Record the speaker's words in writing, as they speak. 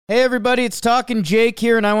Hey everybody, it's Talkin' Jake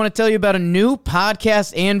here, and I want to tell you about a new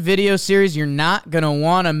podcast and video series you're not going to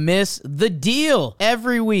want to miss. The Deal.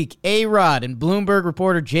 Every week, A-Rod and Bloomberg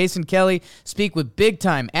reporter Jason Kelly speak with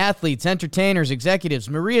big-time athletes, entertainers, executives,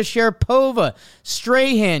 Maria Sharapova,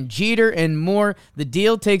 Strahan, Jeter, and more. The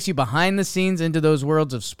Deal takes you behind the scenes into those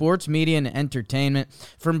worlds of sports, media, and entertainment.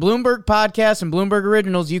 From Bloomberg Podcasts and Bloomberg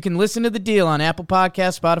Originals, you can listen to The Deal on Apple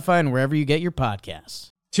Podcasts, Spotify, and wherever you get your podcasts.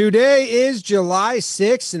 Today is July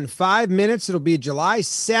 6th. In 5 minutes, it'll be July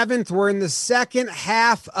 7th. We're in the second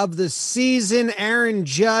half of the season. Aaron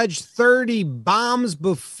Judge, 30 bombs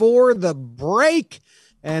before the break.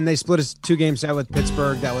 And they split a 2-game set with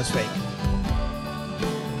Pittsburgh. That was fake.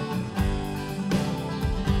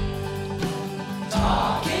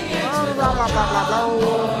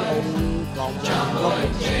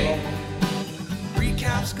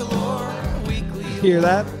 Recaps galore, weekly. Hear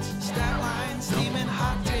that?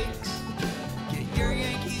 Your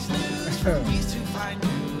Yankees news from these two fine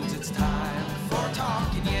dudes. It's time for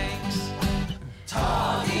Talkin' Yanks.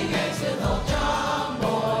 Talkin' Yanks with old John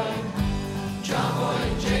Boy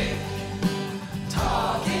and Jake.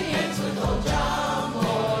 Talkin' Yanks with old John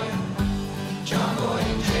Boy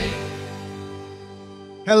and Jake.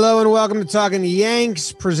 Hello and welcome to Talkin'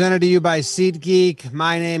 Yanks, presented to you by SeatGeek.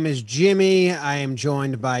 My name is Jimmy. I am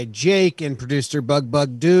joined by Jake and producer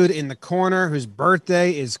Bug Dude in the corner, whose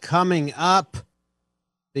birthday is coming up.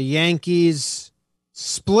 The Yankees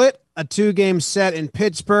split a 2-game set in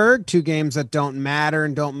Pittsburgh, 2 games that don't matter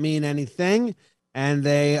and don't mean anything, and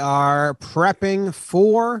they are prepping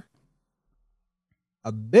for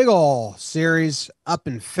a big ol' series up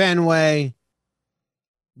in Fenway.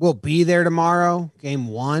 We'll be there tomorrow, game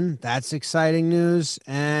 1. That's exciting news.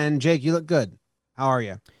 And Jake, you look good. How are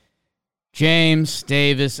you? James,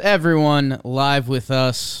 Davis, everyone live with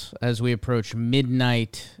us as we approach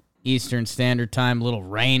midnight Eastern Standard Time. Little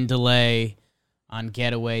rain delay on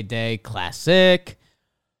getaway day. Classic.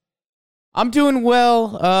 I'm doing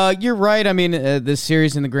well. You're right. I mean, this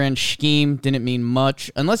series in the grand scheme didn't mean much.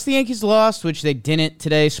 Unless the Yankees lost, which they didn't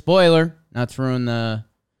today. Spoiler. Not to ruin the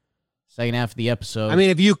second half of the episode. I mean,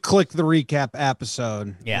 if you click the recap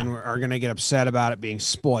episode Yeah. and are going to get upset about it being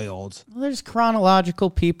spoiled. Well, there's chronological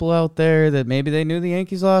people out there that maybe they knew the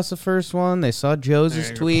Yankees lost the first one. They saw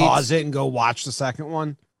Joe's tweet. Pause it and go watch the second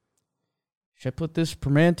one. Should I put this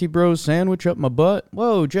Permanente Bros sandwich up my butt?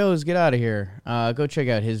 Whoa, Joe's, get out of here. Go check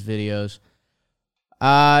out his videos.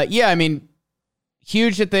 Yeah, I mean,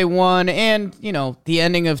 huge that they won. And, you know, the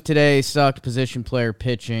ending of today sucked. Position player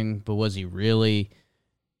pitching, but was he really?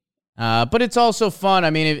 But it's also fun.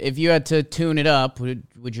 I mean, if you had to tune it up,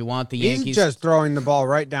 would you want the Yankees? He's just throwing the ball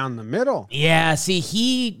right down the middle. Yeah, see,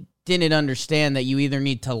 he didn't understand that you either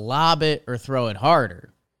need to lob it or throw it harder.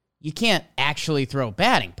 You can't actually throw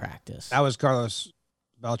batting practice. That was Carlos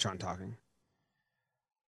Beltran talking.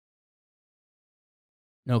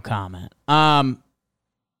 No comment.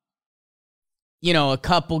 You know, a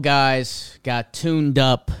couple guys got tuned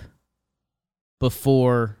up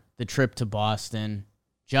before the trip to Boston.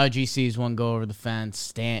 Judgy sees one go over the fence.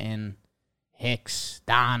 Stanton, Hicks,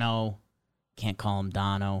 Dono. Can't call him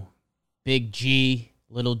Dono. Big G,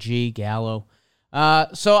 little G, Gallo.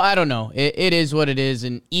 So I don't know. It is what it is.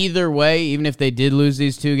 And either way, even if they did lose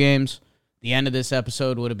these 2 games, the end of this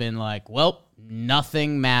episode would have been like, well,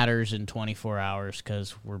 nothing matters in 24 hours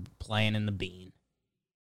because we're playing in the bean.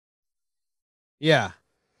 Yeah.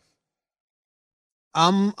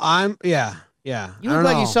 Yeah. You look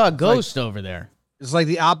like you saw a ghost over there. It's like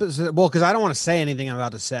the opposite. Well, because I don't want to say anything I'm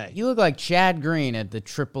about to say. You look like Chad Green at the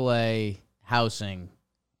AAA housing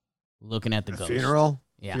looking at the ghost. Funeral?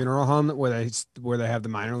 Yeah. Funeral home where they have the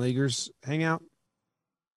minor leaguers hang out.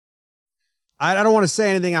 I don't want to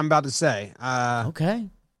say anything I'm about to say. Okay.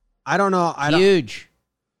 I don't know. Huge.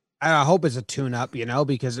 I hope it's a tune-up,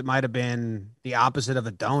 because it might have been the opposite of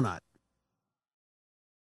a donut.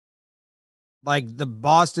 Like, the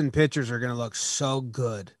Boston pitchers are going to look so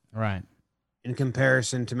good. Right. In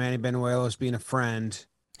comparison to Manny Benuelos being a friend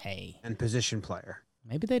and position player.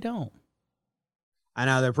 Maybe they don't. I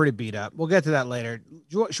know, they're pretty beat up. We'll get to that later.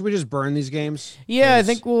 Should we just burn these games? Yeah, I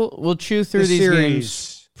think we'll chew through these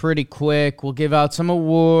games pretty quick. We'll give out some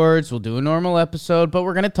awards. We'll do a normal episode, but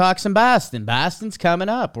we're going to talk some Boston. Boston's coming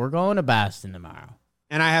up. We're going to Boston tomorrow.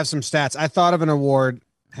 And I have some stats. I thought of an award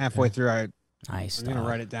halfway through. I'm going to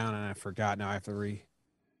write it down, and I forgot. Now I have to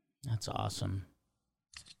That's awesome.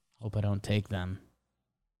 Hope I don't take them.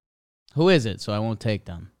 Who is it, so I won't take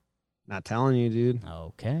them? Not telling you, dude.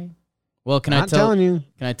 Okay. Well, can I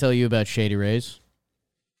tell you about Shady Rays?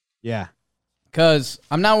 Yeah. Because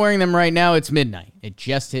I'm not wearing them right now. It's midnight. It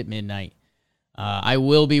just hit midnight. I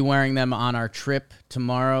will be wearing them on our trip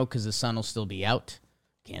tomorrow because the sun will still be out.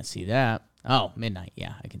 Can't see that. Oh, midnight.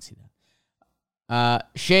 Yeah, I can see that.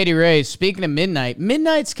 Shady Rays, speaking of midnight,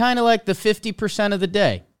 midnight's kind of like the 50% of the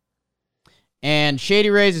day. And Shady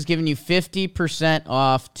Rays is giving you 50%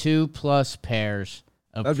 off 2+ pairs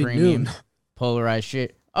of premium polarized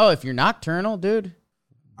shit. Oh, if you're nocturnal, dude.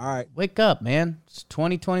 All right. Wake up, man. It's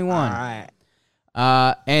 2021. All right.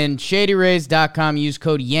 And ShadyRays.com, use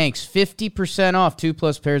code YANKS, 50% off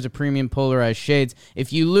 2+ pairs of premium polarized shades.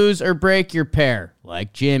 If you lose or break your pair,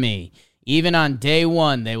 like Jimmy, even on day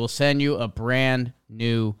one, they will send you a brand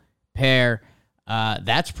new pair.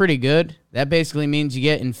 That's pretty good. That basically means you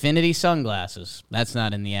get infinity sunglasses. That's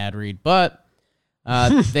not in the ad read, but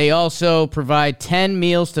they also provide 10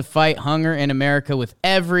 meals to fight hunger in America with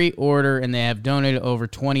every order, and they have donated over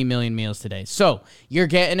 20 million meals today. So you're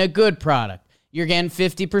getting a good product. You're getting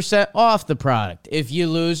 50% off the product. If you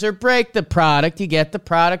lose or break the product, you get the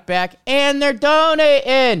product back, and they're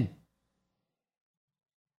donating.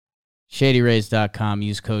 ShadyRays.com.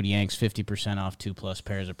 Use code YANKS, 50% off 2+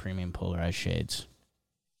 pairs of premium polarized shades.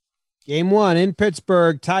 Game 1 in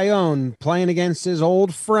Pittsburgh. Tyone playing against his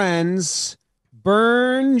old friends.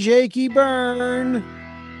 Burn, Jakey, burn.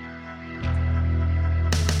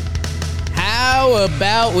 How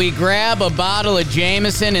about we grab a bottle of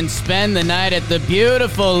Jameson and spend the night at the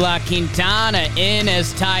beautiful La Quintana Inn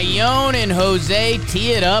as Tyone and Jose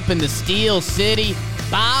tee it up in the Steel City.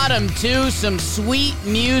 Bottom 2, some sweet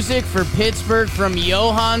music for Pittsburgh from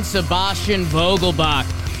Johann Sebastian Vogelbach.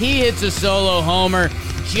 He hits a solo homer.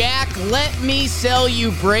 Jack, let me sell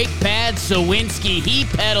you brake pad Sawinski. He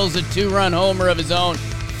pedals a 2-run homer of his own.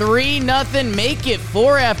 3-0, make it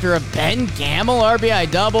 4 after a Ben Gamel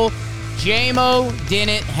RBI double. J-Mo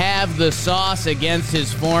didn't have the sauce against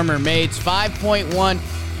his former mates.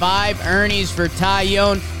 5.15 earnings for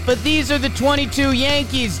Tyone. But these are the 22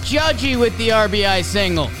 Yankees. Judgy with the RBI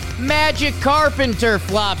single. Magic Carpenter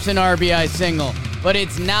flops an RBI single. But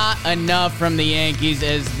it's not enough from the Yankees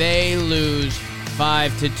as they lose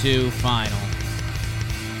 5-2 final.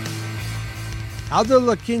 How'd the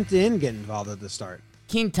La Quinta Inn get involved at the start?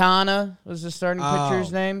 Quintana was the starting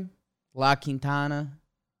pitcher's name. La Quintana.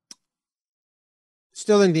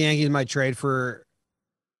 Still think the Yankees might trade for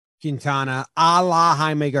Quintana a la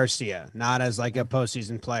Jaime Garcia, not as like a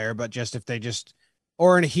postseason player, but just if they just,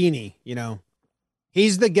 or in Heaney, you know,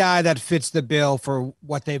 he's the guy that fits the bill for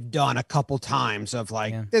what they've done a couple times of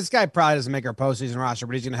like, this guy probably doesn't make our postseason roster,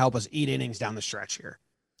 but he's going to help us eat innings down the stretch here.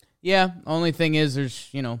 Yeah. Only thing is there's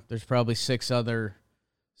probably six other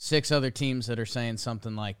teams that are saying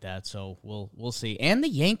something like that. So we'll see. And the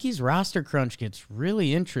Yankees roster crunch gets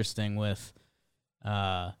really interesting with,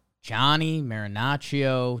 Johnny,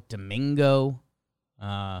 Marinaccio, Domingo.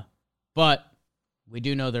 But we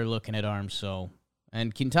do know they're looking at arms. So,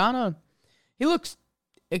 and Quintana,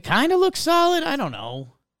 it kind of looks solid. I don't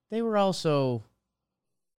know. They were also,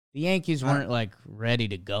 the Yankees weren't like ready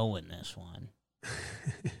to go in this one.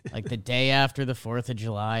 Like the day after the 4th of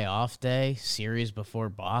July off day, series before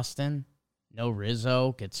Boston. No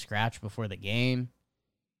Rizzo, gets scratched before the game.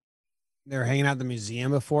 They're hanging out at the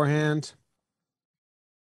museum beforehand.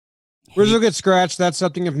 Rizzo gets scratched. That's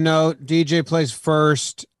something of note. DJ plays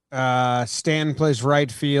first. Stanton plays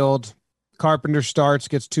right field. Carpenter starts,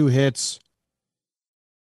 gets 2 hits.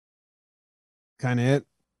 Kind of it.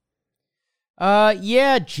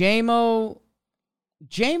 Yeah, J-Mo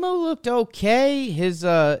looked okay. His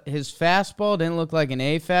fastball didn't look like an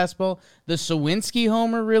A fastball. The Sawinski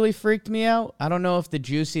homer really freaked me out. I don't know if the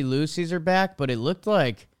Juicy Lucy's are back, but it looked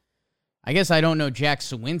like, I guess I don't know Jack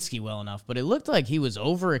Sawinski well enough, but it looked like he was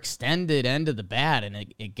overextended end of the bat and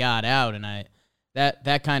it got out, and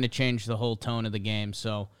that kind of changed the whole tone of the game.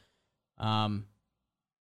 So,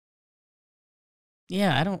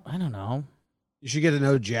 yeah, I don't know. You should get to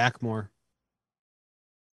know Jack more.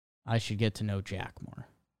 I should get to know Jack more.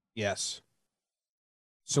 Yes.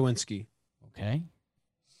 Sawinski. Okay.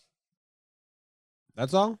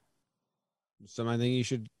 That's all. Something I think you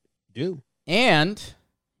should do. And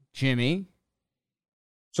Jimmy.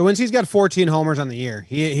 Sawinski's got 14 homers on the year.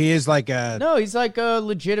 He is like a... No, he's like a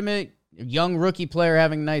legitimate young rookie player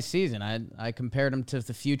having a nice season. I compared him to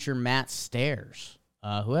the future Matt Stairs,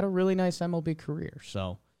 who had a really nice MLB career.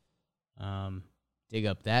 So, dig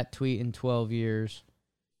up that tweet in 12 years.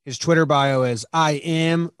 His Twitter bio is, I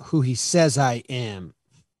am who he says I am.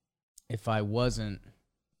 If I wasn't,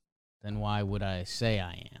 then why would I say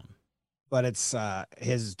I am? But it's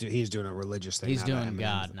he's doing a religious thing. He's doing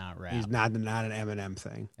God, not rap. He's not an Eminem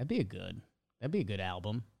thing. That'd be a good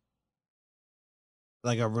album.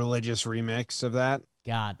 Like a religious remix of that.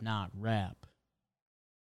 God, not rap.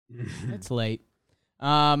 It's late.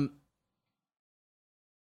 Yeah,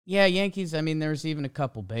 Yankees, I mean, there's even a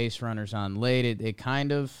couple base runners on late. It's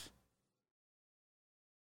kind of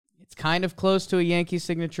close to a Yankee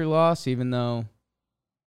signature loss, even though.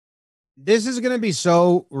 This is going to be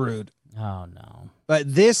so rude. Oh, no.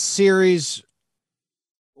 But this series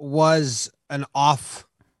was an off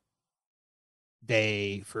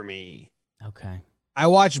day for me. Okay. I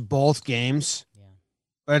watched both games, Yeah.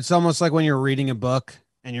 but it's almost like when you're reading a book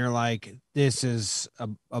and you're like, this is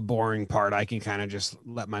a boring part. I can kind of just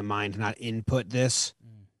let my mind not input this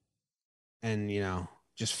and,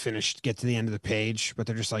 just get to the end of the page, but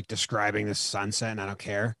they're just like describing the sunset and I don't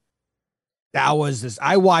care. That was this.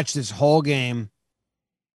 I watched this whole game.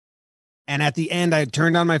 And at the end, I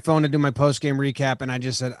turned on my phone to do my post-game recap, and I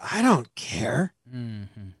just said, I don't care.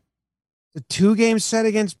 Mm-hmm. The 2-game set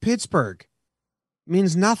against Pittsburgh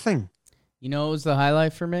means nothing. You know what was the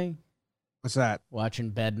highlight for me? What's that?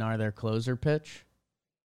 Watching Bednar, their closer, pitch.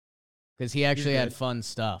 Because he actually had fun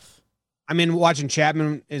stuff. I mean, watching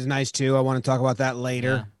Chapman is nice, too. I want to talk about that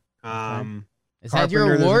later. Yeah. Okay. Is Carpenter, that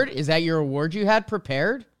your award? Is that your award you had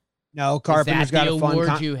prepared? No, Carpenter's got a fun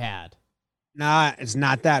award you had. Nah, it's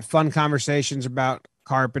not that. Fun conversations about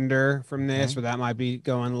Carpenter from this, but that might be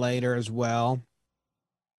going later as well.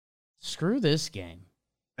 Screw this game.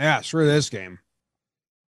 Yeah, screw this game.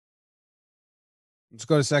 Let's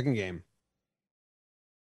go to second game.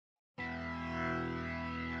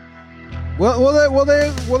 Will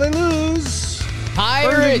they lose?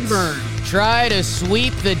 Pirates try to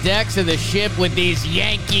sweep the decks of the ship with these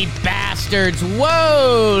Yankee bastards.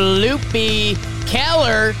 Whoa, Loopy,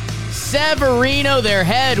 Keller, Severino, their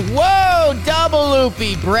head. Whoa, double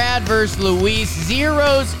Loopy. Brad versus Luis.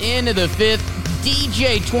 Zeros into the fifth.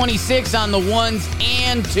 DJ 26 on the ones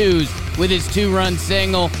and twos with his 2-run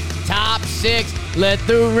single. Top 6, let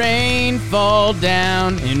the rain fall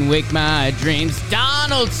down and wake my dreams.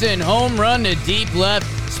 Donaldson, home run to deep left.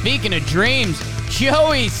 Speaking of dreams,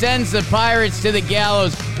 Joey sends the Pirates to the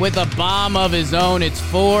gallows with a bomb of his own. It's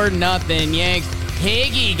 4-0 Yanks.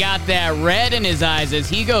 Higgy got that red in his eyes as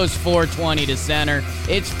he goes 420 to center.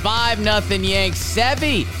 It's 5-0 Yanks.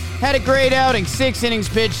 Sevy had a great outing. 6 innings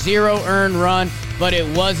pitched, 0 earned run, but it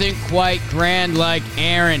wasn't quite grand like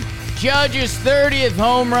Aaron. Judge's 30th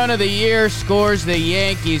home run of the year scores the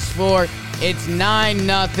Yankees 4. It's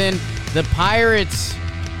 9-0. The Pirates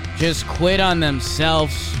just quit on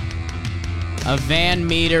themselves. A Van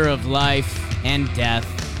Meter of life and death.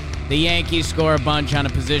 The Yankees score a bunch on a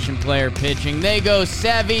position player pitching. They go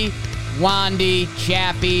Sevy, Wandy,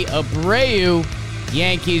 Chappie, Abreu.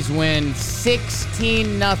 Yankees win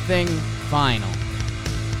 16-0 final.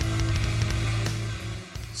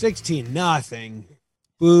 16-0.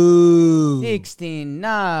 Boo.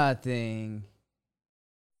 16-0.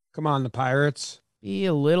 Come on, the Pirates. Be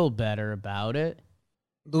a little better about it.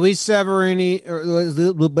 Luis Severini.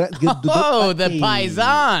 Oh, the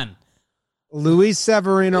Paisan. Luis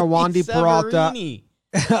Severino, Wandy Peralta,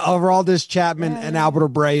 Aroldis Chapman, and Albert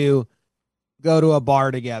Abreu go to a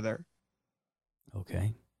bar together.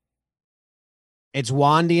 Okay. It's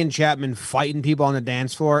Wandy and Chapman fighting people on the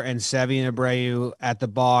dance floor, and Sevy and Abreu at the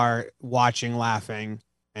bar watching, laughing,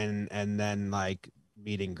 and then like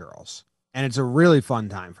meeting girls. And it's a really fun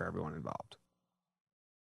time for everyone involved.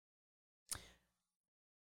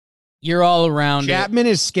 You're all around. Chapman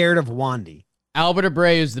is scared of Wandy. Albert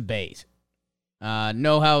Abreu is the bait.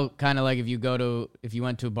 Know how kind of like if you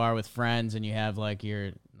went to a bar with friends and you have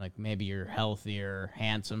maybe your healthier,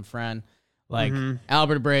 handsome friend, like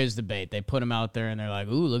Albert Abreu is the bait. They put him out there and they're like,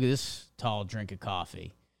 ooh, look at this tall drink of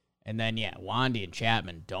coffee. And then, Wandy and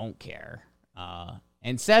Chapman don't care.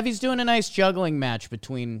 And Sevy's doing a nice juggling match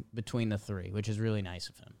between the three, which is really nice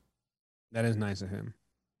of him. That is nice of him.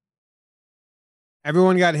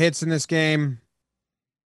 Everyone got hits in this game.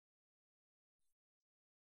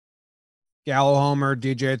 Gallo homer,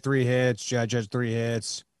 DJ had 3 hits, Judge had 3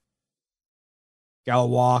 hits. Gallo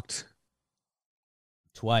walked.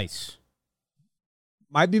 Twice.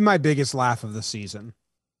 Might be my biggest laugh of the season.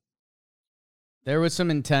 There was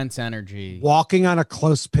some intense energy. Walking on a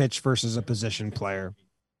close pitch versus a position player.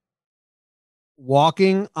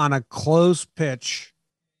 Walking on a close pitch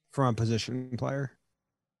from a position player.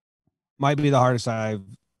 Might be the hardest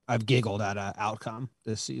I've giggled at an outcome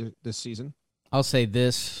this season. I'll say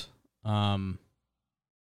this. I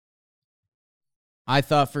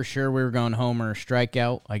thought for sure we were going homer or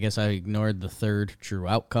strikeout. I guess I ignored the third true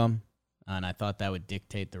outcome, and I thought that would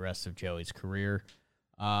dictate the rest of Joey's career.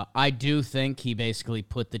 I do think he basically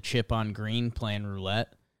put the chip on green playing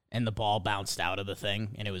roulette, and the ball bounced out of the thing,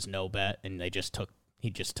 and it was no bet, and he just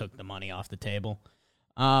took the money off the table.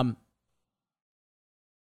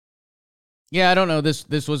 Yeah, I don't know.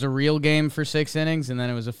 This was a real game for 6 innings, and then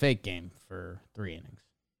it was a fake game for 3 innings.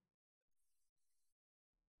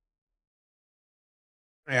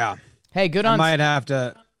 Yeah. Hey, good I on might have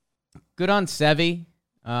to. good on Sevy.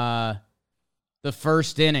 The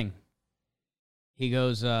first inning, he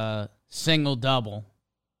goes single double,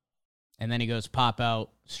 and then he goes pop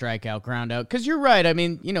out, strikeout, ground out. Because you're right. I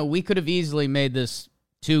mean, we could have easily made this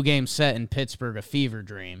 2-game set in Pittsburgh a fever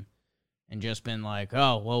dream. And just been like,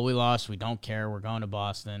 oh, well, we lost. We don't care. We're going to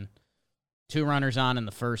Boston. 2 runners on in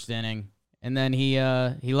the first inning. And then he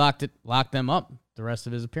locked them up the rest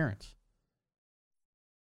of his appearance.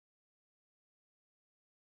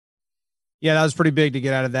 Yeah, that was pretty big to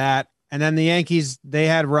get out of that. And then the Yankees, they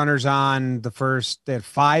had runners on the first. They had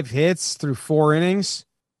 5 hits through 4 innings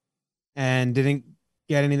and didn't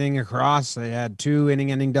get anything across. They had 2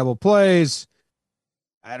 inning-ending double plays.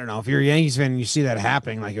 I don't know. If you're a Yankees fan and you see that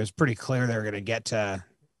happening, like it was pretty clear they were going to get to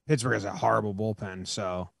Pittsburgh as a horrible bullpen.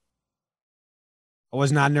 So I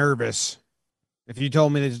was not nervous. If you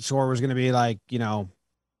told me the score was going to be like,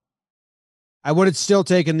 I would have still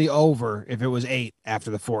taken the over if it was 8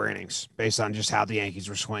 after the 4 innings, based on just how the Yankees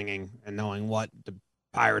were swinging and knowing what the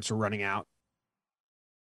Pirates were running out.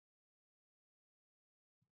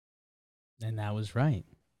 And that was right.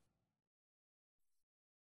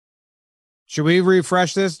 Should we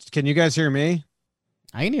refresh this? Can you guys hear me?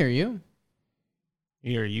 I can hear you.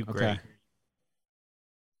 Hear you great.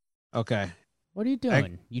 Okay. What are you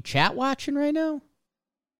doing? You chat watching right now?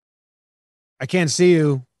 I can't see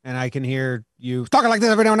you, and I can hear you talking like this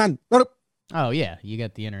every now and then. Oh, yeah. You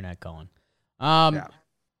got the internet going. Yeah.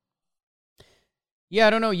 Yeah, I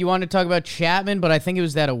don't know. You wanted to talk about Chapman, but I think it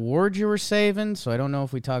was that award you were saving, so I don't know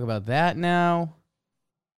if we talk about that now.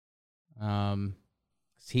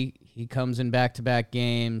 He comes in back-to-back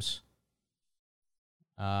games.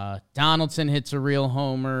 Donaldson hits a real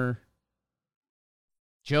homer.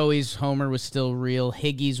 Joey's homer was still real.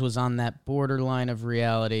 Higgy's was on that borderline of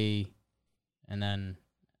reality. And then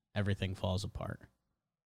everything falls apart.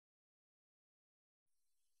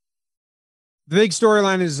 The big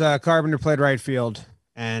storyline is Carpenter played right field,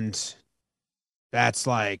 and that's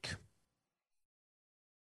like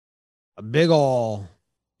a big ol',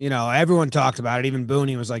 everyone talked about it. Even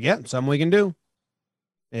Booney was like, yeah, something we can do.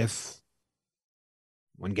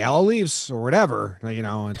 When Gallo leaves or whatever,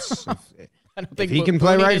 it's I don't if think he can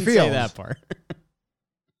play Booney right didn't field. say that part.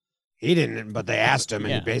 He didn't, but they asked him,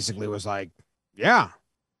 and Yeah. he basically was like, yeah.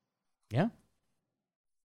 Yeah.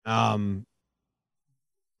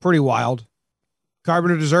 Pretty wild.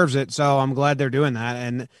 Carpenter deserves it, so I'm glad they're doing that.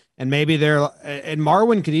 And maybe and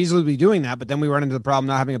Marwin could easily be doing that, but then we run into the problem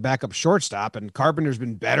not having a backup shortstop, and Carpenter's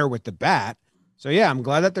been better with the bat. So yeah, I'm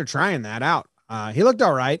glad that they're trying that out. He looked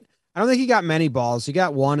all right. I don't think he got many balls. He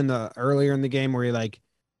got one earlier in the game where he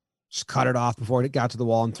just cut it off before it got to the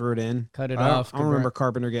wall and threw it in. Cut it off. I don't remember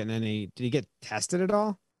Carpenter getting any. Did he get tested at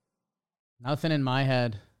all? Nothing in my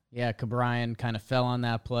head. Yeah, Cabrian kind of fell on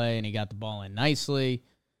that play, and he got the ball in nicely.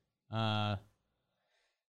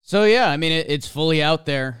 So, yeah, I mean, it's fully out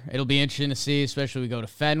there. It'll be interesting to see, especially we go to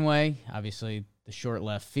Fenway. Obviously, the short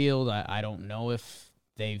left field. I don't know if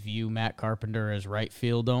they view Matt Carpenter as right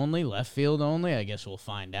field only, left field only. I guess we'll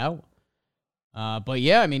find out. But,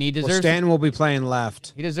 yeah, I mean, he deserves... Stanton will be playing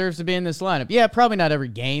left. He deserves to be in this lineup. Yeah, probably not every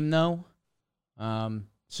game, though.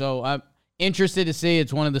 So, I'm interested to see.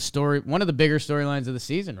 It's one of the bigger storylines of the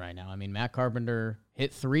season right now. I mean, Matt Carpenter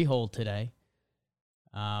hit 3-hole today.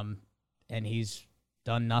 And he's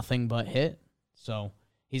done nothing but hit. So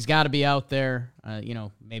he's got to be out there.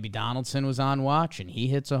 Maybe Donaldson was on watch, and he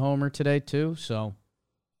hits a homer today too. So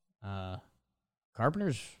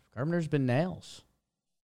Carpenter's been nails.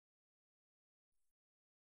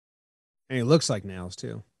 And he looks like nails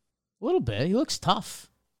too. A little bit. He looks tough.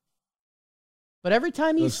 But every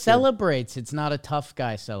time he Looks good. celebrates, it's not a tough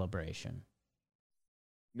guy celebration.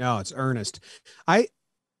 No, it's earnest. I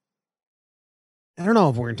don't know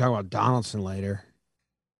if we're going to talk about Donaldson later.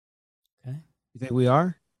 Okay. You think we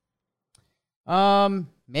are?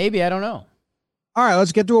 Maybe, I don't know. All right,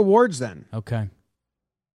 let's get to awards then. Okay.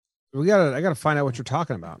 I got to find out what you're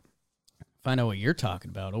talking about. Find out what you're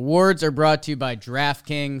talking about. Awards are brought to you by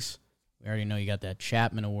DraftKings. We already know you got that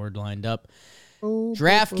Chapman Award lined up.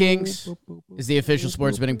 DraftKings is the official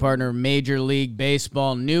sports betting partner of Major League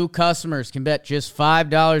Baseball. New customers can bet just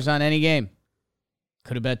 $5 on any game.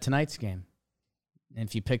 Could have bet tonight's game. And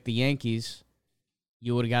if you picked the Yankees,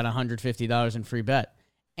 you would have got $150 in free bet.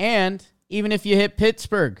 And even if you hit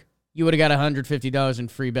Pittsburgh, you would have got $150 in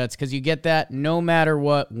free bets because you get that no matter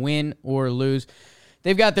what, win or lose.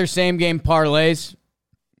 They've got their same-game parlays.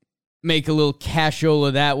 Make a little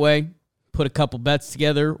cashola that way. Put a couple bets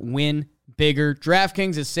together. Win bigger.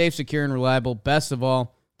 DraftKings is safe, secure, and reliable. Best of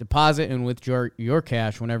all, deposit and withdraw your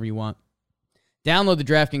cash whenever you want. Download the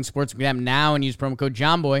DraftKings Sportsbook app now and use promo code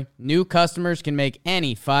JOHNBOY. New customers can make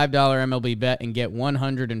any $5 MLB bet and get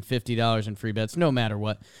 $150 in free bets no matter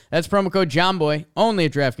what. That's promo code JOHNBOY, only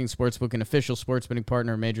at DraftKings Sportsbook, an official sports betting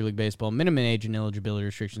partner of Major League Baseball. Minimum age and eligibility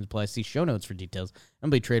restrictions apply. See show notes for details.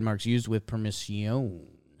 MLB trademarks used with permission.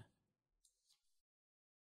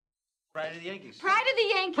 Pride of the Yankees. Pride of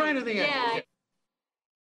the Yankees. Pride of the Yankees. Yeah.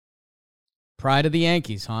 Pride of the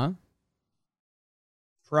Yankees, huh?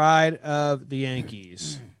 Pride of the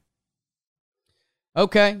Yankees.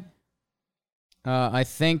 Okay. I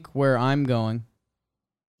think where I'm going,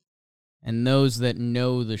 and those that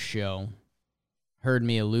know the show heard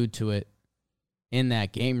me allude to it in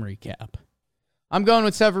that game recap. I'm going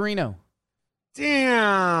with Severino.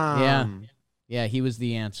 Damn. Yeah, he was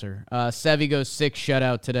the answer. Sevy goes 6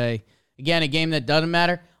 shutout today. Again, a game that doesn't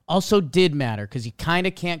matter. Also did matter because you kind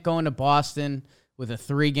of can't go into Boston with a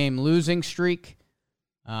 3-game losing streak.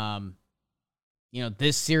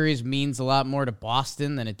 This series means a lot more to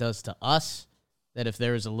Boston than it does to us. That if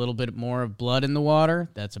there is a little bit more of blood in the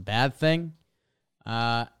water, that's a bad thing.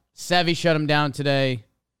 Sevy shut him down today.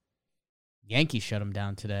 Yankees shut him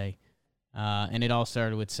down today. And it all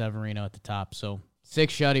started with Severino at the top. So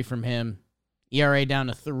 6 shutty from him. ERA down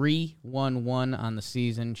to 3.11 on the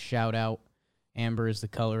season. Shout out. Amber is the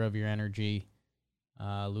color of your energy.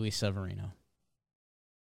 Luis Severino.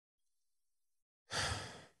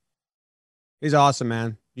 He's awesome,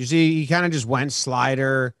 man. You see, he kind of just went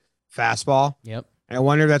slider, fastball. Yep. And I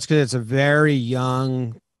wonder if that's because it's a very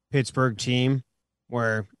young Pittsburgh team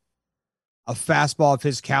where a fastball of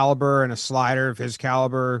his caliber and a slider of his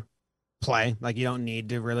caliber play. Like, you don't need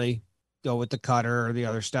to really go with the cutter or the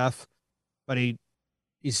other stuff. But he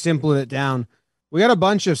simpled it down. We got a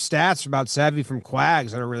bunch of stats about Sevy from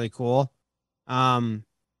Quags that are really cool. Out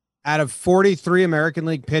of 43 American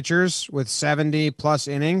League pitchers with 70-plus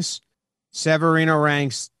innings, Severino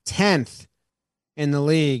ranks 10th in the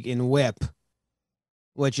league in WHIP,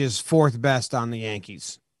 which is 4th best on the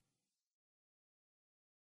Yankees.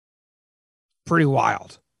 Pretty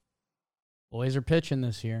wild. Boys are pitching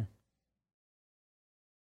this year.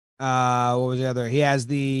 What was the other? He has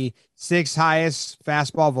the 6th highest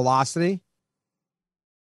fastball velocity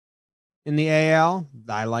in the AL.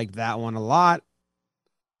 I like that one a lot.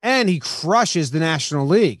 And he crushes the National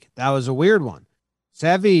League. That was a weird one.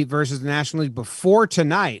 Sevy versus the National League before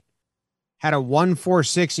tonight had a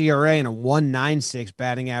 1.46 ERA and a 1.96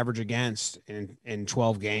 batting average against in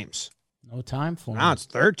 12 games. No time for Now him. it's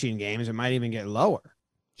 13 games. It might even get lower.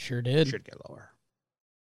 Sure did. Should get lower.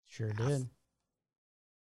 Sure did.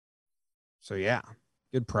 So, yeah,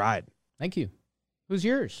 good pride. Thank you. Who's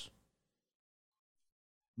yours?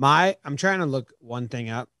 I'm trying to look one thing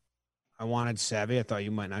up. I wanted Sevy. I thought you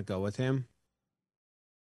might not go with him.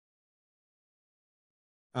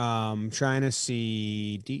 Trying to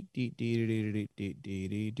see.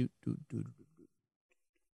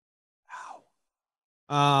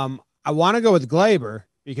 I want to go with Glaber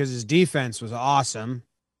because his defense was awesome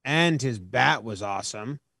and his bat was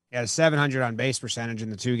awesome. He had a 700 on base percentage in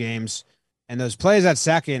the 2 games, and those plays at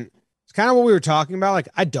second. It's kind of what we were talking about. Like,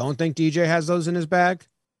 I don't think DJ has those in his bag.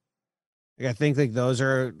 Like, I think like those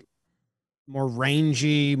are more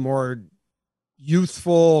rangy, more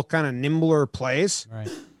youthful, kind of nimbler plays. Right.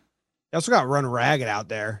 He also got run ragged out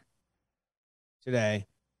there today.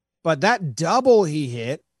 But that double he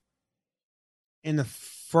hit in the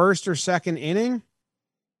first or second inning,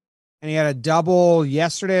 and he had a double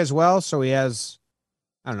yesterday as well. So he has,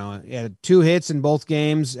 I don't know, he had 2 hits in both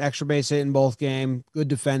games, extra base hit in both games, good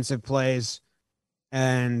defensive plays,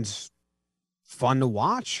 and fun to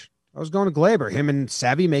watch. I was going to Glaber. Him and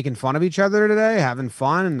Sevy making fun of each other today, having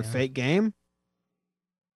fun in the fake game.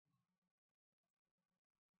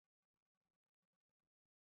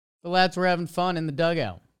 The lads were having fun in the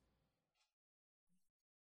dugout.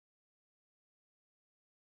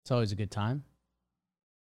 It's always a good time.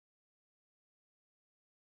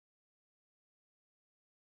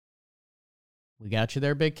 We got you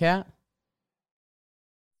there, big cat?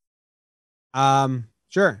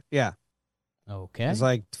 Sure. Yeah. Okay. It's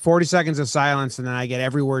like 40 seconds of silence, and then I get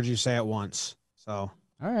every word you say at once. So,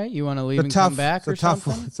 all right. You want to leave and come back or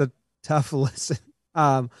something? It's a tough listen.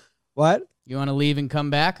 What? You want to leave and come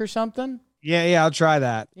back or something? Yeah, I'll try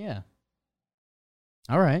that. Yeah.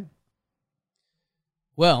 All right.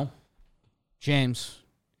 Well, James,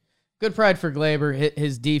 good pride for Glaber.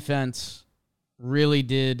 His defense really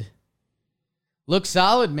did look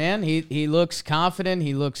solid, man. He looks confident.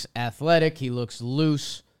 He looks athletic. He looks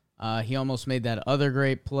loose. He almost made that other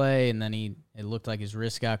great play, and then it looked like his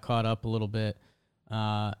wrist got caught up a little bit.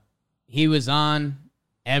 He was on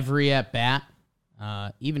every at bat,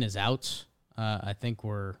 even his outs. I think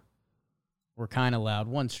were kind of loud.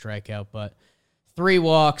 1 strikeout, but 3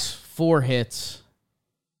 walks, 4 hits,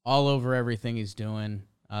 all over everything he's doing.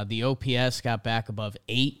 The OPS got back above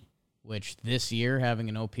 8, which this year having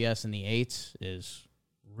an OPS in the 8s is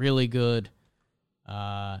really good.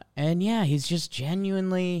 And yeah, he's just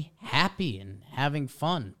genuinely happy and having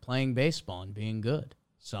fun playing baseball and being good.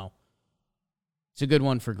 So it's a good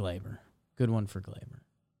one for Glaber. Good one for Glaber.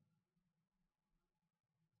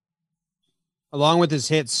 Along with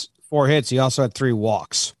his 4 hits, he also had 3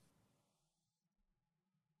 walks.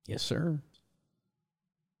 Yes, sir.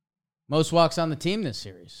 Most walks on the team this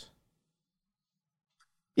series.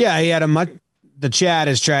 Yeah, he had the chat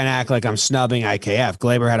is trying to act like I'm snubbing IKF.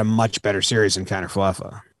 Glaber had a much better series than Kiner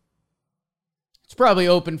Falefa. It's probably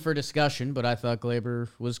open for discussion, but I thought Glaber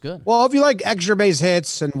was good. Well, if you like extra base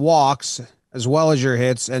hits and walks as well as your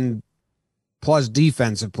hits and plus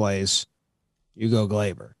defensive plays, you go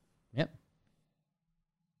Glaber. Yep.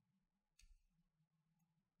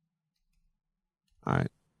 All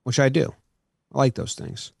right, which I do. I like those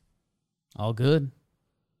things. All good.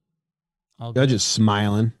 All They're good. just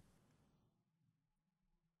smiling.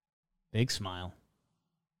 Big smile.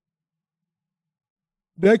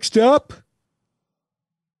 Next up.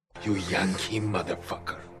 You Yankee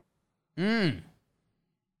motherfucker.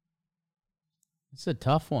 It's a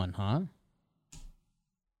tough one, huh?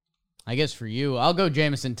 I guess for you, I'll go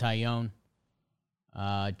Jameson Taillon.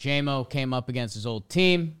 JMO came up against his old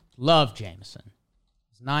team. Love Jameson.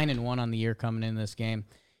 He's 9-1 on the year coming in this game.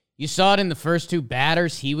 You saw it in the first 2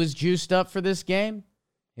 batters. He was juiced up for this game.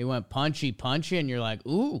 He went punchy, and you're like,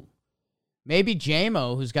 ooh. Maybe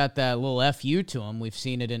JMO, who's got that little FU to him. We've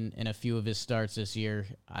seen it in a few of his starts this year.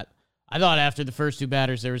 I thought after the first 2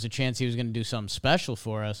 batters, there was a chance he was going to do something special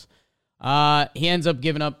for us. He ends up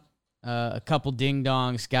giving up a couple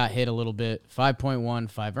ding-dongs, got hit a little bit. 5.1,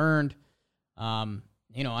 5 earned. I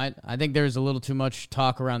think there's a little too much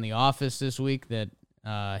talk around the office this week that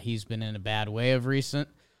he's been in a bad way of recent.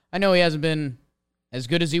 I know he hasn't been as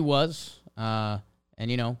good as he was.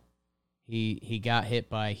 He got hit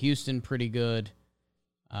by Houston pretty good.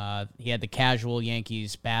 He had the casual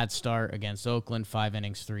Yankees bad start against Oakland, 5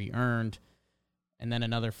 innings, 3 earned. And then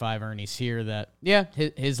another 5 earnings here that,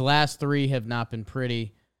 his last 3 have not been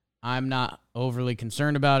pretty. I'm not overly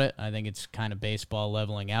concerned about it. I think it's kind of baseball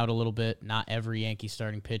leveling out a little bit. Not every Yankee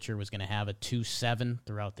starting pitcher was going to have a 2.7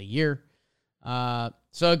 throughout the year.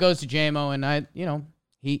 So it goes to JMO, and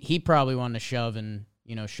he probably wanted to shove and,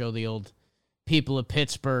 show the old people of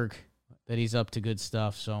Pittsburgh that he's up to good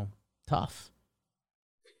stuff. So tough.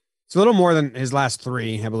 It's a little more than his last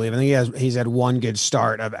 3, I believe. I think he's had 1 good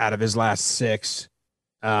start out of his last 6.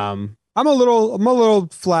 I'm a little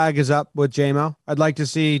flag is up with JMO. I'd like to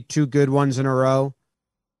see 2 good ones in a row.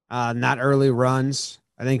 Not early runs.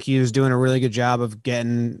 I think he was doing a really good job of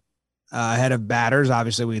getting ahead of batters.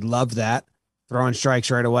 Obviously, we love that. Throwing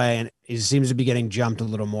strikes right away, and he seems to be getting jumped a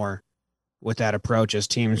little more with that approach as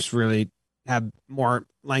teams really have more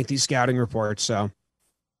lengthy scouting reports. So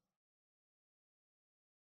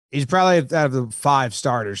he's probably out of the 5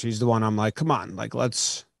 starters. He's the one I'm like, come on, I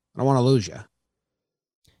don't want to lose you.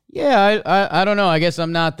 Yeah, I don't know. I guess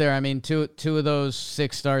I'm not there. I mean, two of those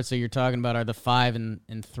 6 starts that you're talking about are the 5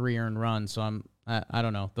 and 3 earned runs. So I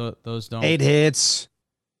don't know. Those don't. 8 hits.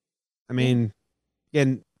 I mean,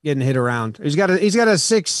 getting hit around. He's got a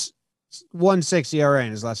 6.16 ERA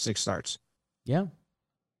in his last 6 starts. Yeah.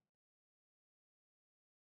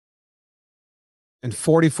 And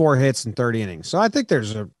 44 hits in 30 innings. So I think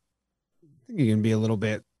you can be a little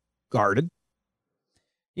bit guarded.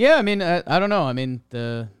 Yeah, I mean, I don't know. I mean,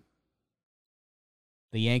 the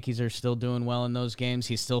Yankees are still doing well in those games.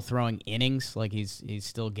 He's still throwing innings. Like he's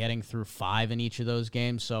still getting through 5 in each of those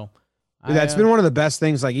games. So that's been one of the best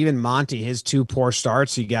things. Like even Monty, his 2 poor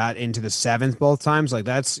starts, he got into the 7th both times. Like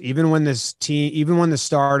that's even when the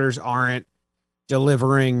starters aren't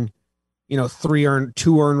delivering, 2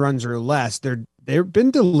 earned runs or less, they've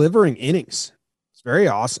been delivering innings. It's very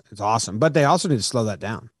awesome. It's awesome, but they also need to slow that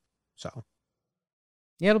down. So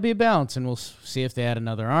yeah, it'll be a balance, and we'll see if they add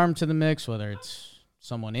another arm to the mix, whether it's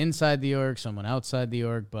someone inside the org, someone outside the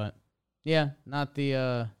org. But yeah, not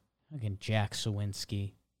the again Jack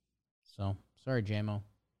Sawinski. So sorry, JMO.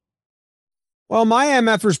 Well, my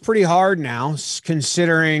MF is pretty hard now,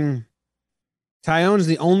 considering Taillon's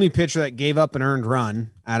the only pitcher that gave up an earned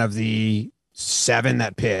run out of the 7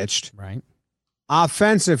 that pitched. Right.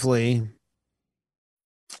 Offensively,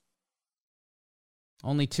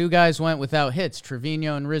 Only 2 guys went without hits,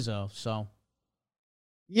 Trevino and Rizzo. So,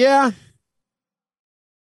 Yeah.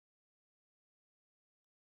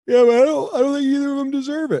 Yeah, but I don't think either of them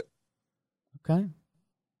deserve it. okay.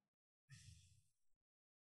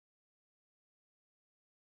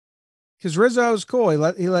 Because Rizzo's cool. He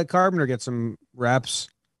let Carpenter get some reps,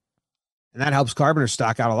 and that helps Carpenter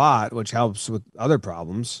stock out a lot, which helps with other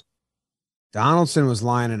problems. Donaldson was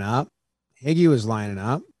lining up. Higgy was lining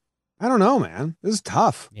up. I don't know, man. This is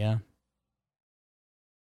tough. Yeah.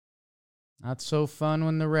 Not so fun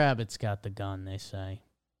when the rabbits got the gun, they say.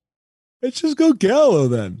 Let's just go Gallo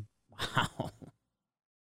then. Wow.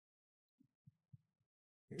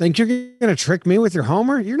 Think you're going to trick me with your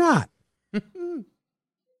homer? You're not.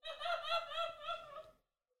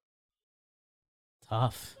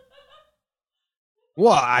 Tough.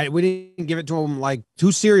 Well, we didn't give it to him like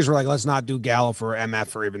 2 series. We're like, let's not do Gallo for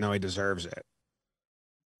MF, even though he deserves it.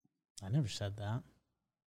 I never said that.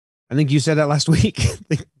 I think you said that last week.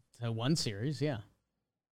 So 1 series, yeah.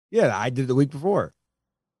 Yeah, I did the week before.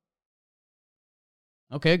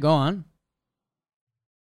 Okay, go on.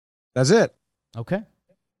 That's it. Okay.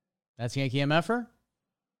 That's Yankee MFer?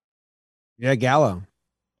 Yeah, Gallo.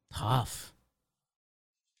 Tough.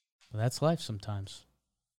 But that's life sometimes.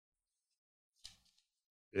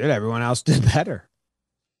 Dude, everyone else did better.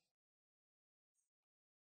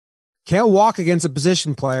 Can't walk against a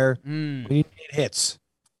position player when you need hits.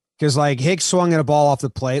 Because, like, Hicks swung at a ball off the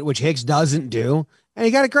plate, which Hicks doesn't do, and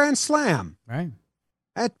he got a grand slam. Right.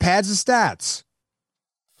 That pads the stats.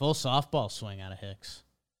 Full softball swing out of Hicks.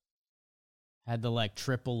 Had the, like,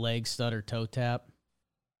 triple leg stutter toe tap.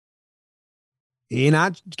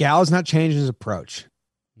 Gallo's not changing his approach.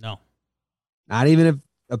 No. Not even if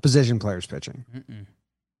a position player's pitching. Mm-mm.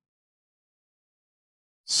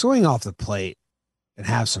 Swing off the plate and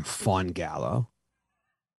have some fun, Gallo.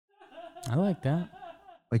 I like that.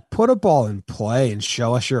 Like, put a ball in play and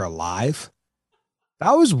show us you're alive.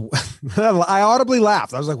 That was, I audibly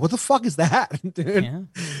laughed. I was like, what the fuck is that, dude?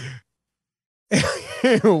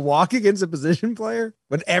 Yeah. Walk against a position player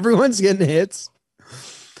when everyone's getting hits.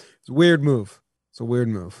 It's a weird move. It's a weird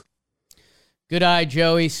move. Good eye,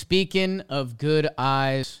 Joey. Speaking of good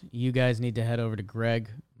eyes, you guys need to head over to Greg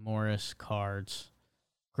Morris Cards.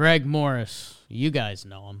 Greg Morris, you guys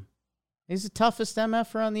know him. He's the toughest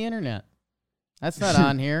MFer on the internet. That's not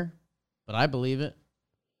on here, but I believe it.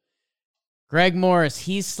 Greg Morris,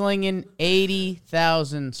 he's slinging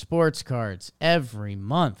 80,000 sports cards every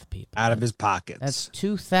month, people. Out of his pockets. That's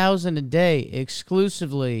 2,000 a day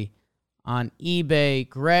exclusively on eBay.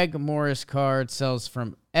 Greg Morris Card sells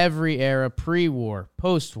from every era, pre-war,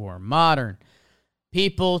 post-war, modern.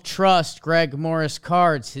 People trust Greg Morris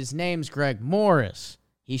Cards. His name's Greg Morris.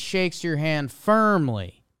 He shakes your hand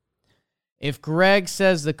firmly. If Greg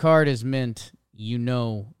says the card is mint, you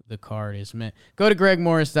know the card is mint. Go to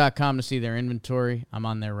gregmorris.com to see their inventory. I'm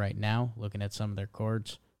on there right now looking at some of their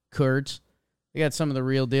cards. They got some of the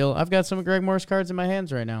real deal. I've got some of Greg Morris cards in my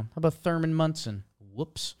hands right now. How about Thurman Munson?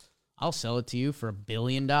 Whoops. I'll sell it to you for $1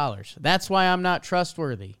 billion. That's why I'm not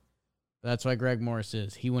trustworthy. That's why Greg Morris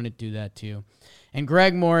is. He wouldn't do that to you. And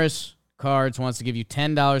Greg Morris Cards wants to give you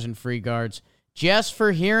 $10 in free cards just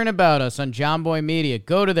for hearing about us on John Boy Media.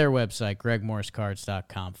 Go to their website,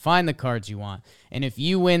 gregmorriscards.com. Find the cards you want. And if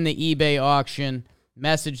you win the eBay auction,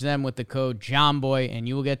 message them with the code JOHNBOY, and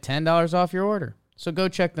you will get $10 off your order. So go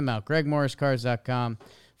check them out, gregmorriscards.com.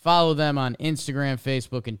 Follow them on Instagram,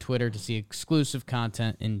 Facebook, and Twitter to see exclusive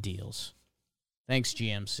content and deals. Thanks,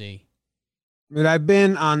 GMC. Dude, I've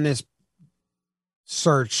been on this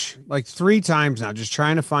search like 3 times now, just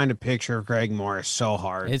trying to find a picture of Greg Morris so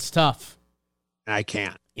hard. It's tough. And I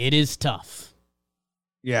can't. It is tough.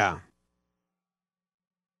 Yeah.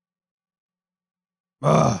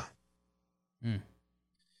 Ugh.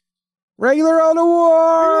 Regular on the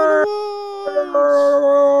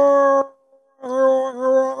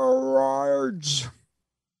awards.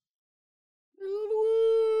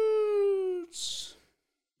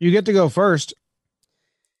 You get to go first.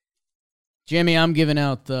 Jimmy, I'm giving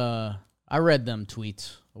out the I read them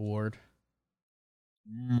tweets award.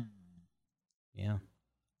 Yeah.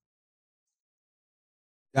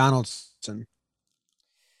 Donaldson.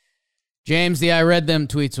 James, the I read them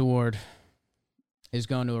tweets award is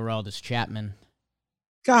going to Aroldis Chapman.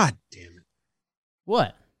 God damn it.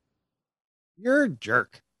 What? You're a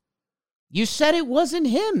jerk. You said it wasn't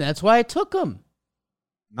him. That's why I took him.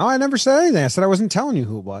 No, I never said anything. I said I wasn't telling you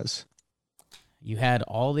who it was. You had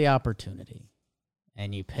all the opportunity,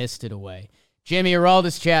 and you pissed it away. Jimmy,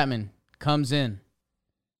 Aroldis Chapman comes in,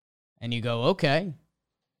 and you go, okay,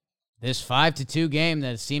 this 5-2 game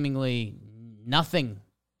that is seemingly nothing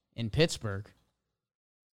in Pittsburgh,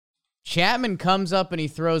 Chapman comes up and he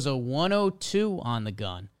throws a 102 on the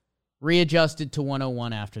gun, readjusted to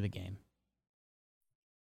 101 after the game.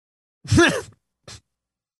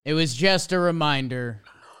 It was just a reminder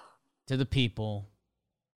to the people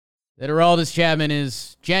that Aroldis Chapman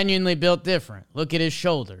is genuinely built different. Look at his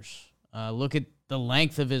shoulders. Look at the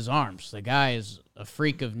length of his arms. The guy is a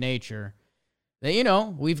freak of nature.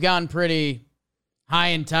 That, we've gotten pretty high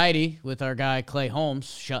and tidy with our guy Clay Holmes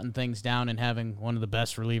shutting things down and having one of the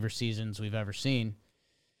best reliever seasons we've ever seen.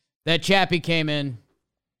 That Chappie came in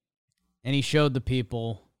and he showed the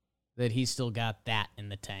people that he's still got that in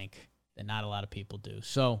the tank that not a lot of people do.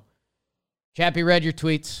 So, Chappie, read your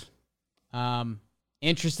tweets.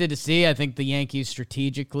 Interested to see. I think the Yankees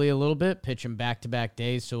strategically a little bit pitch him back-to-back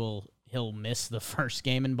days, so he'll miss the first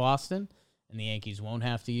game in Boston, and the Yankees won't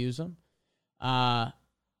have to use him. But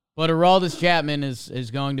Aroldis Chapman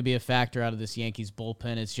is going to be a factor out of this Yankees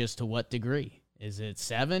bullpen. It's just to what degree? Is it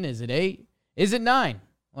 7? Is it 8? Is it 9?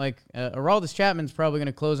 Aroldis Chapman's probably going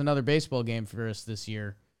to close another baseball game for us this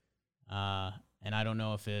year. And I don't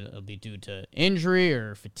know if it'll be due to injury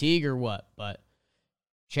or fatigue or what, but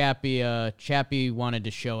Chappie wanted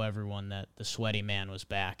to show everyone that the sweaty man was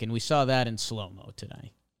back, and we saw that in slow-mo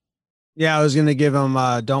today. Yeah, I was going to give him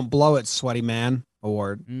Don't Blow It, Sweaty Man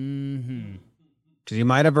award. Mm-hmm. Because he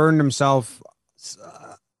might have earned himself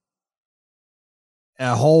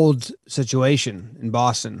a hold situation in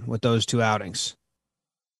Boston with those 2 outings.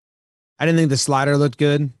 I didn't think the slider looked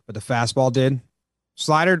good, but the fastball did.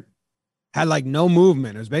 Slider had no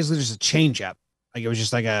movement. It was basically just a changeup. It was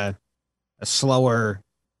just a slower,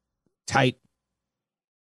 tight,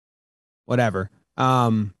 whatever.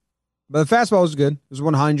 But the fastball was good. It was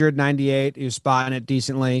 198. He was spotting it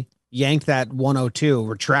decently. Yanked that 102,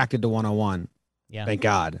 retracted to 101. Yeah. Thank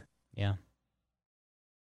God. Yeah.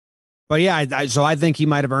 But yeah, so I think he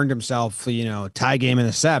might have earned himself, tie game in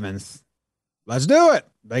the 7th. Let's do it.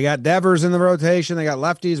 They got Devers in the rotation. They got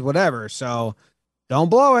lefties, whatever. So don't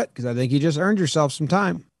blow it, because I think you just earned yourself some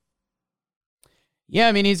time. Yeah,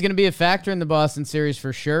 I mean, he's going to be a factor in the Boston series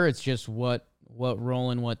for sure. It's just what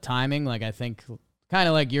role and what timing. I think kind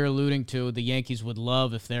of like you're alluding to, the Yankees would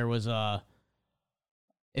love if there was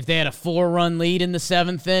if they had a 4-run lead in the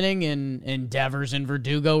 7th inning and Devers and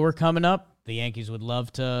Verdugo were coming up, the Yankees would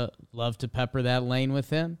love to pepper that lane with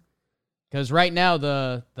him. Because right now,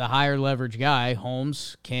 the higher leverage guy,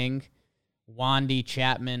 Holmes, King, Wandy,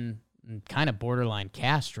 Chapman, and kind of borderline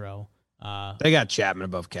Castro. They got Chapman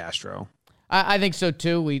above Castro. I think so,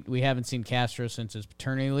 too. We haven't seen Castro since his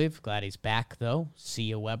paternity leave. Glad he's back, though. See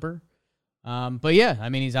ya, Weber. But, yeah, I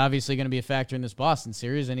mean, he's obviously going to be a factor in this Boston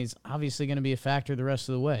series, and he's obviously going to be a factor the rest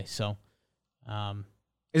of the way. So,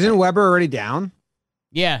 isn't Weber already down?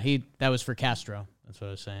 Yeah, that was for Castro. That's what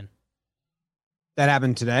I was saying. That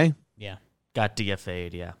happened today? Yeah. Got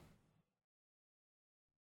DFA'd, yeah.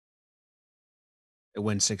 It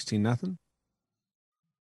went 16-0.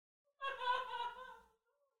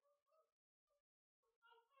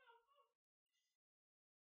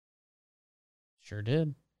 Sure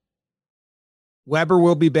did. Weber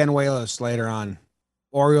will be Benuelos later on.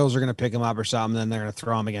 Orioles are going to pick him up or something, then they're going to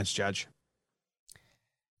throw him against Judge.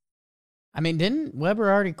 I mean, didn't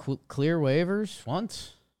Weber already clear waivers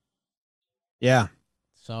once? Yeah.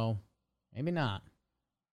 So, maybe not.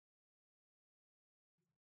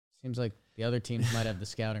 Seems like the other teams might have the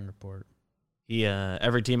scouting report.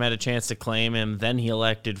 Every team had a chance to claim him. Then he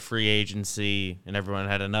elected free agency, and everyone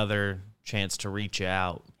had another chance to reach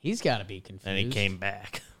out. He's got to be confused. And he came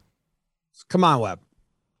back. Come on, Webb.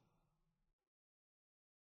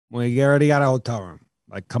 We already got a hotel room.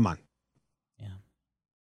 Come on. Yeah.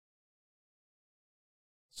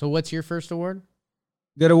 So what's your first award?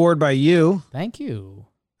 Good award by you. Thank you.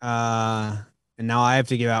 And now I have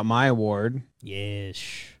to give out my award.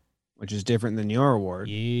 Yeesh. Which is different than your award.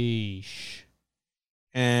 Yeesh.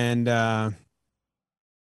 And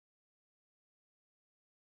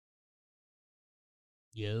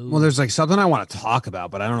Yo. well, there's something I want to talk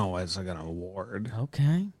about, but I don't know why it's an award.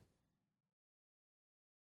 Okay.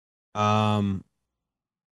 Man.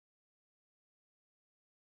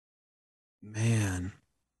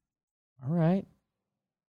 All right.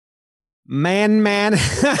 Man.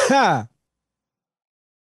 I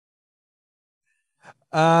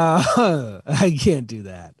can't do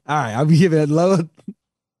that. All right, I'll be giving it low.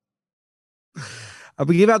 I'll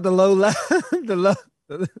be giving out the low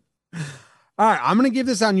All right, I'm going to give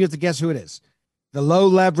this out, and you have to guess who it is. The Low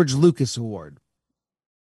Leverage Lucas Award.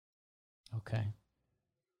 Okay.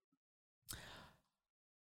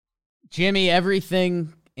 Jimmy,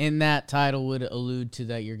 everything in that title would allude to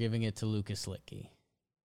that you're giving it to Lucas Licky.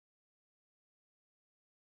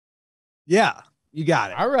 Yeah. You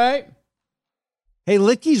got it. All right. Hey,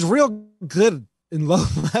 Licky's real good in low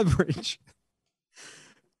leverage.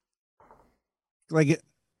 Like,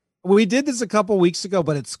 we did this a couple weeks ago,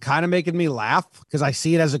 but it's kind of making me laugh because I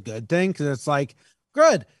see it as a good thing. Because it's like,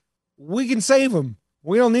 good, we can save him.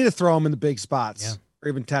 We don't need to throw him in the big spots or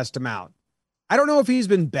even test him out. I don't know if he's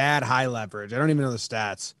been bad high leverage. I don't even know the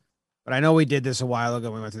stats, but I know we did this a while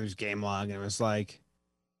ago. We went through this game log and it was like,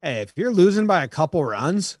 hey, if you're losing by a couple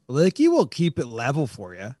runs, Licky will keep it level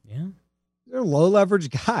for you. Yeah. They're a low leverage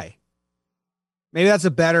guy. Maybe that's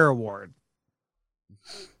a better award.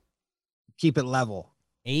 Keep it level.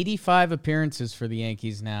 85 appearances for the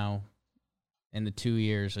Yankees now in the 2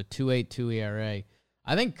 years, a 2.82 ERA.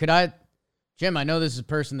 I think, Jim, I know this is a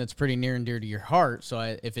person that's pretty near and dear to your heart, so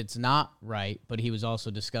if it's not right, but he was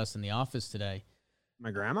also discussed in the office today.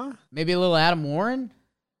 My grandma? Maybe a little Adam Warren?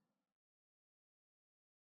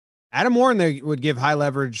 Adam Warren, they would give high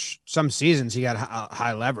leverage. Some seasons he got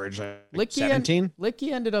high leverage, like 17.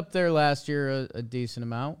 Licky ended up there last year a decent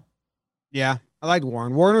amount. Yeah, I liked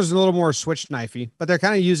Warren. Warren was a little more switch knifey, but they're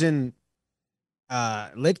kind of using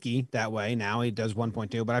Litke that way now. He does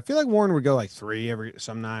 1.2, but I feel like Warren would go like 3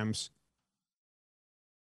 sometimes.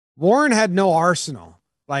 Warren had no arsenal.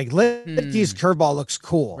 Like Litke's curveball looks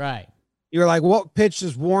cool. Right. You were like, what pitch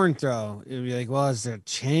does Warren throw? You'd be like, well, it's a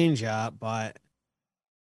change up, but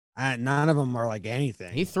none of them are like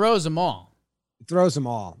anything. He throws them all. He throws them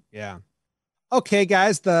all. Yeah. Okay,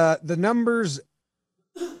 guys, the numbers,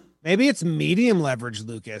 maybe it's medium leverage,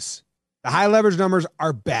 Lucas. The high leverage numbers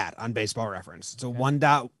are bad on Baseball Reference. It's a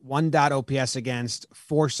 1.1 OPS against,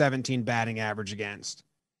 417 batting average against.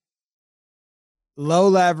 Low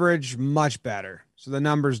leverage, much better. So the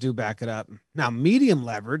numbers do back it up. Now, medium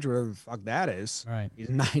leverage, whatever the fuck that is. Right. He's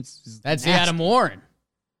nice. He's That's nasty. Adam Warren.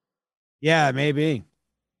 Yeah, maybe.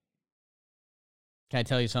 Can I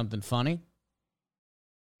tell you something funny?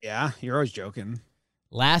 Yeah, you're always joking.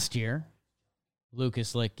 Last year,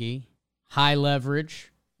 Lucas Licky, high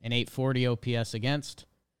leverage, an 840 OPS against,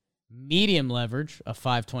 medium leverage, a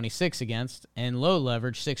 526 against, and low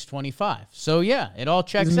leverage, 625. So, yeah, it all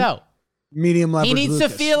checks out. Medium leverage. He needs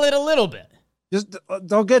Lucas. to feel it a little bit. Just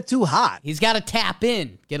don't get too hot. He's got to tap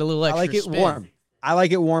in, get a little extra I like it spin. warm. I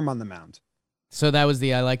like it warm on the mound. So that was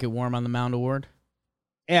the I Like It Warm on the Mound award?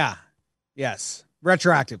 Yeah. Yes.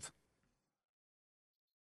 Retroactive.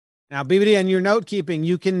 Now, BBD, in your note keeping,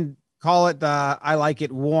 you can call it the I Like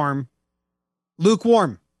It Warm.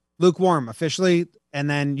 Lukewarm officially. And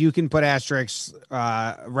then you can put asterisks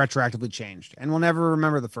retroactively changed. And we'll never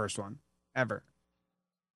remember the first one ever.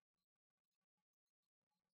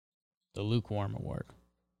 The Lukewarm award.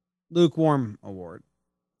 Lukewarm award.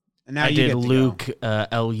 And now I you did get to Luke, go.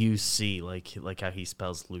 L-U-C, like how he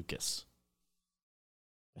spells Lucas.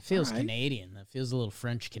 It feels All right. Canadian. That feels a little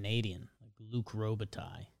French Canadian, like Luc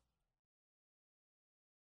Robitaille.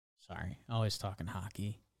 Sorry, always talking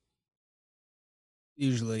hockey.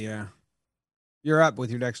 Usually, yeah. You're up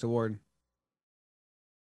with your next award.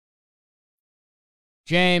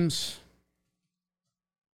 James,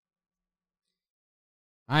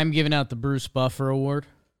 I'm giving out the Bruce Buffer Award.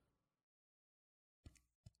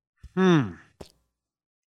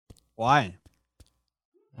 Why?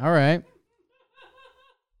 All right.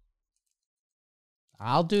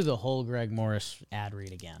 I'll do the whole Greg Morris ad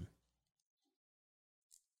read again.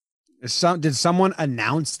 Did someone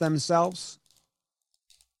announce themselves?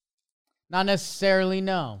 Not necessarily,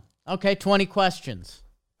 no. Okay, 20 questions.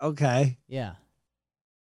 Okay. Yeah.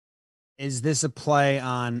 Is this a play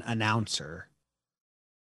on announcer?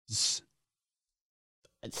 It's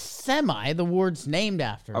semi. The word's named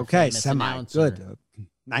after. a Okay, famous semi. announcer. Good.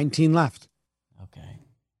 19 left. Okay.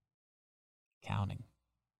 Counting.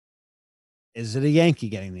 Is it a Yankee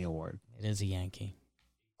getting the award? It is a Yankee.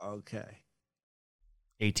 Okay.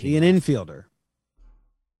 18. Be an infielder.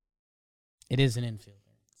 It is an infielder.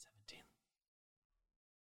 17.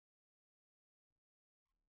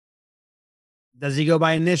 Does he go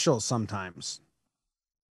by initials sometimes?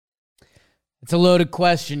 It's a loaded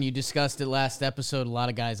question. You discussed it last episode. A lot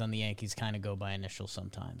of guys on the Yankees kind of go by initials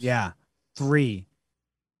sometimes. Yeah. 3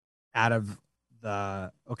 out of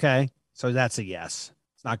the... Okay. So that's a yes.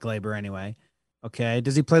 It's not Glaber anyway. Okay.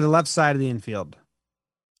 Does he play the left side of the infield?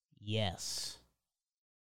 Yes.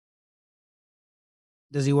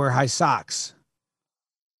 Does he wear high socks?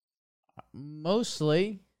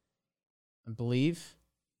 Mostly, I believe.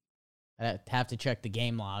 I'd have to check the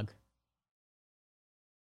game log.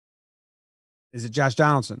 Is it Josh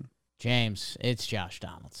Donaldson? James, it's Josh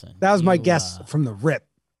Donaldson. That was my You, guess from the rip.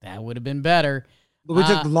 That would have been better. But we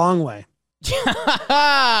took the long way.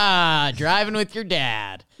 Driving with your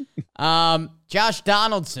dad. Josh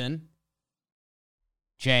Donaldson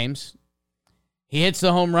James. He hits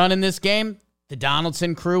the home run in this game. The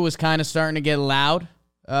Donaldson crew was kind of starting to get loud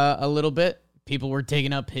a little bit. People were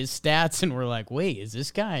digging up his stats and were like, wait, is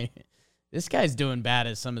this guy's doing bad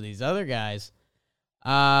as some of these other guys.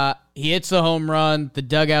 He hits the home run. The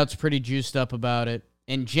dugout's pretty juiced up about it.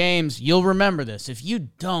 And James, you'll remember this. If you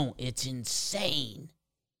don't, it's insane.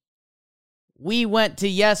 We went to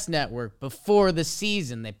Yes Network before the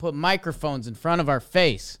season. They put microphones in front of our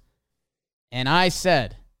face. And I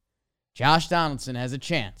said, Josh Donaldson has a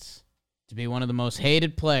chance to be one of the most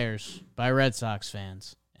hated players by Red Sox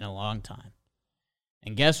fans in a long time.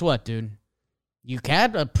 And guess what, dude? You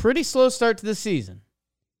had a pretty slow start to the season.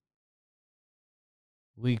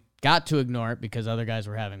 We got to ignore it because other guys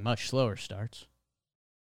were having much slower starts.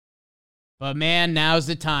 But, man, now's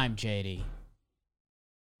the time, JD.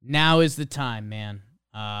 Now is the time, man.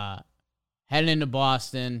 Heading into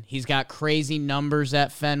Boston. He's got crazy numbers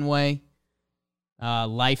at Fenway.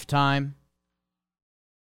 Lifetime.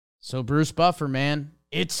 So, Bruce Buffer, man,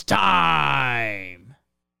 it's time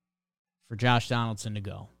for Josh Donaldson to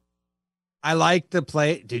go. I like the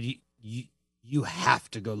play. Dude, you have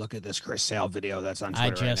to go look at this Chris Sale video that's on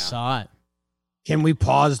Twitter I just saw it. Can we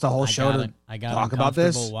pause the whole show to I got talk about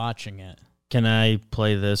this? Watching it. Can I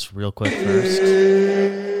play this real quick first?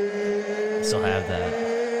 I still have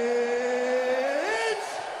that.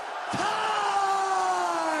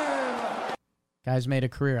 Guys made a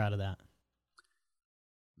career out of that.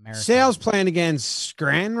 American. Sale's playing against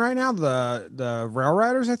Scranton right now, the Rail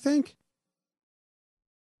Riders, I think.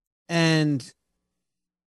 And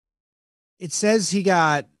it says he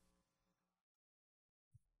gave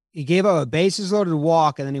up a bases loaded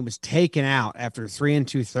walk, and then he was taken out after 3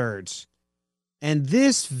 2/3. And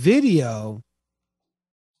this video,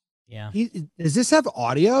 yeah. Does this have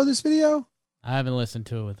audio, this video? I haven't listened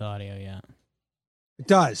to it with audio yet. It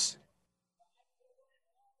does.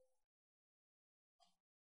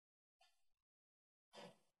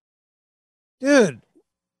 Dude,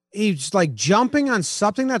 he's like jumping on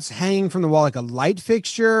something that's hanging from the wall, like a light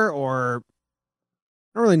fixture, or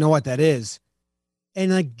I don't really know what that is.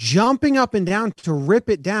 And like jumping up and down to rip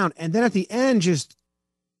it down. And then at the end, just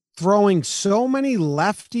throwing so many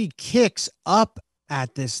lefty kicks up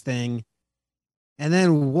at this thing. And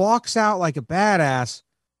then walks out like a badass.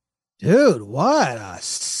 Dude, what a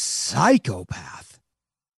psychopath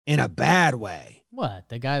in a bad way. What?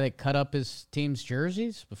 The guy that cut up his team's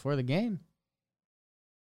jerseys before the game?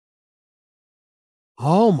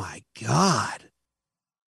 Oh my God.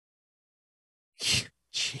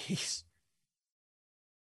 Jeez.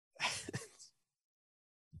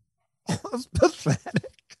 That's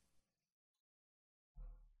pathetic.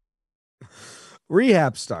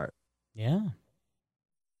 Rehab start. Yeah.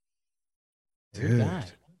 Dude, guy.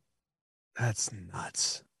 that's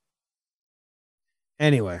nuts.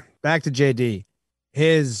 Anyway, back to JD.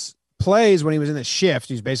 His plays when he was in the shift,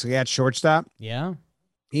 he's basically at shortstop. Yeah.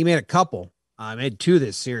 He made a couple. Made 2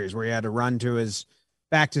 this series where he had to run to his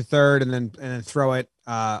back to third and then throw it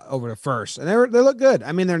over to first. And they look good.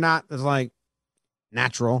 I mean, they're not it's like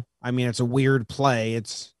natural. I mean, it's a weird play.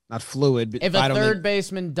 It's not fluid. If a third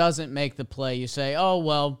baseman doesn't make the play, you say, oh,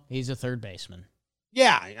 well, he's a third baseman.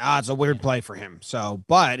 Yeah, it's a weird play for him. So,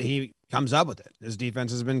 but he comes up with it. His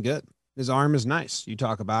defense has been good. His arm is nice. You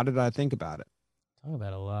talk about it, I think about it. Talk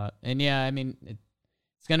about it a lot. And yeah, I mean,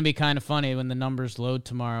 it's going to be kind of funny when the numbers load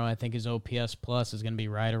tomorrow. I think his OPS plus is going to be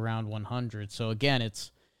right around 100. So again,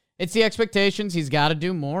 it's the expectations. He's got to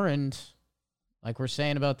do more. And like we're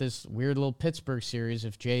saying about this weird little Pittsburgh series,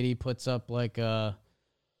 if JD puts up like a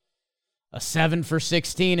 7 for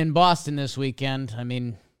 16 in Boston this weekend, I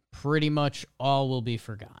mean, pretty much all will be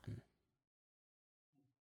forgotten.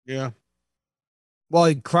 Yeah. Well,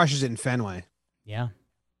 he crushes it in Fenway. Yeah.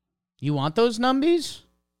 You want those numbies?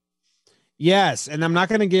 Yes, and I'm not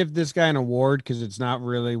going to give this guy an award because it's not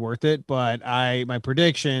really worth it, but my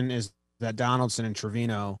prediction is that Donaldson and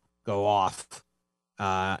Trevino go off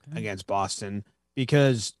against Boston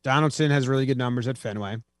because Donaldson has really good numbers at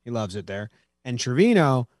Fenway. He loves it there. And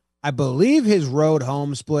Trevino, I believe his road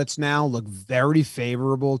home splits now look very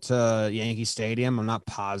favorable to Yankee Stadium. I'm not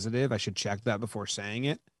positive. I should check that before saying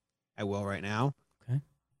it. I will right now. Okay.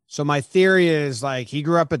 So my theory is like he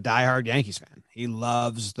grew up a diehard Yankees fan. He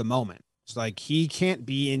loves the moment. It's like he can't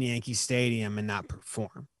be in Yankee Stadium and not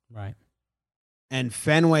perform. Right. And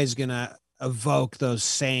Fenway's going to evoke those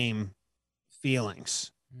same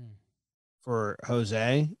feelings for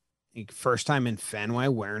Jose. First time in Fenway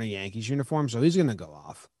wearing a Yankees uniform, so he's going to go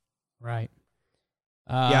off. Right.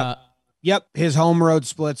 Yep. His home road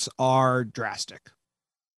splits are drastic.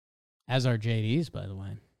 As are JD's, by the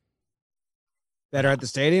way. Better at the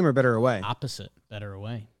stadium or better away? Opposite, better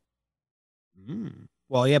away.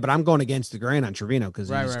 Well, yeah, but I'm going against the grain on Trevino because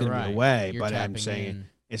Right, he's going to right. be away. You're But I'm tapping saying in.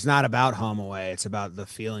 it's not about home away. It's about the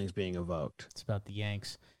feelings being evoked. It's about the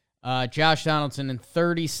Yanks. Josh Donaldson in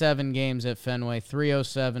 37 games at Fenway,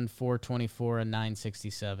 307, 424, and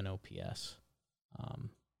 967 OPS.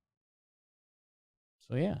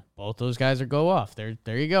 So yeah, both those guys are go off. There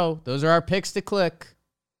you go. Those are our picks to click.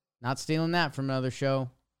 Not stealing that from another show.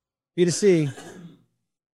 B2C.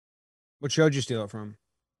 What show did you steal it from?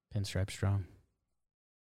 Pinstripe Strong.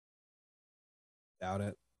 Doubt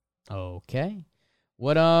it. Okay.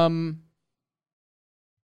 What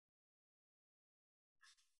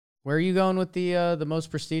where are you going with the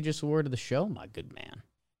most prestigious award of the show, my good man?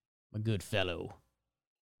 My good fellow.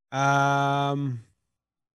 The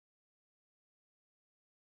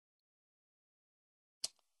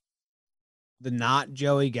Not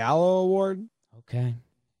Joey Gallo Award. Okay.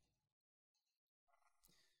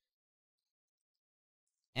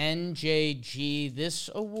 NJG, this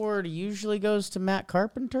award usually goes to Matt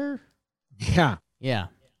Carpenter. Yeah. Yeah.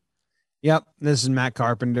 Yep. This is Matt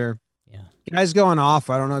Carpenter. Yeah. Guy's going off.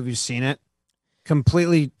 I don't know if you've seen it.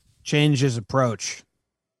 Completely changed his approach.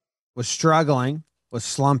 Was struggling, was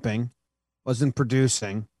slumping, wasn't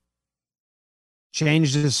producing.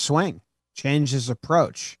 Changed his swing, changed his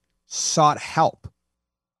approach, sought help.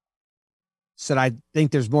 Said, I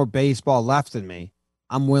think there's more baseball left in me.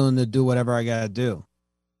 I'm willing to do whatever I got to do.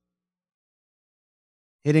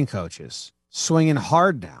 Hitting coaches, swinging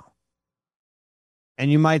hard now.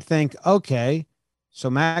 And you might think, okay,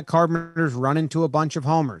 so Matt Carpenter's run into a bunch of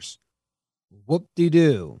homers.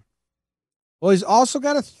 Whoop-de-doo. Well, he's also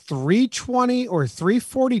got a 320 or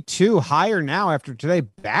 342 higher now after today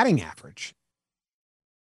batting average.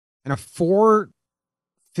 And a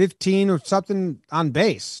 415 or something on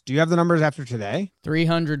base. Do you have the numbers after today?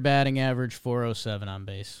 300 batting average, 407 on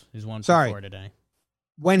base. He's 1 for Sorry. 4 today.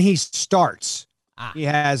 When he starts, he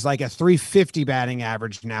has like a 350 batting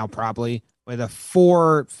average now, probably with a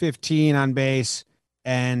 415 on base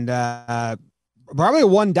and probably a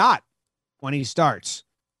 1 dot when he starts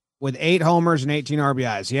with 8 homers and 18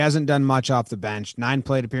 RBIs. He hasn't done much off the bench. 9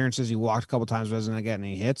 plate appearances. He walked a couple times, doesn't get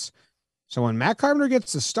any hits. So when Matt Carpenter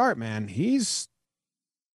gets the start, man, he's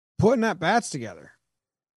putting that bats together.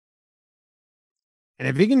 And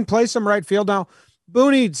if he can play some right field now,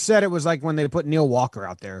 Booney said it was like when they put Neil Walker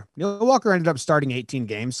out there. Neil Walker ended up starting 18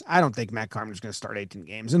 games. I don't think Matt Carpenter's going to start 18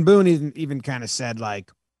 games. And Booney even kind of said, like,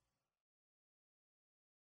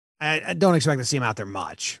 I don't expect to see him out there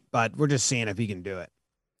much, but we're just seeing if he can do it.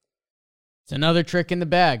 It's another trick in the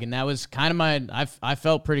bag, and that was kind of I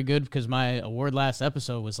felt pretty good because my award last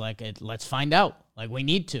episode was like, let's find out. Like, we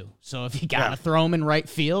need to. So if you got to throw him in right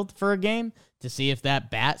field for a game to see if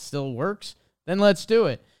that bat still works, then let's do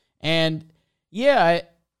it. And yeah,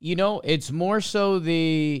 it's more so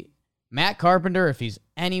the Matt Carpenter, if he's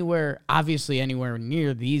obviously anywhere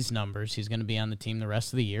near these numbers, he's going to be on the team the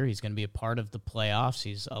rest of the year. He's going to be a part of the playoffs.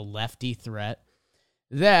 He's a lefty threat.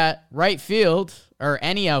 That right field or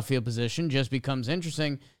any outfield position just becomes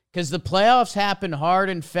interesting because the playoffs happen hard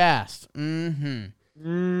and fast.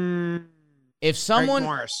 If someone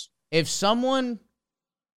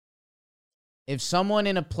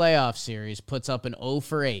in a playoff series puts up an 0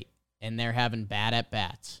 for 8 and they're having bad at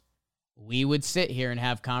bats, we would sit here and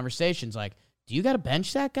have conversations like, do you got to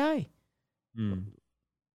bench that guy?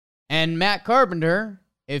 And Matt Carpenter,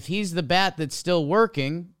 if he's the bat that's still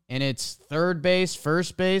working and it's third base,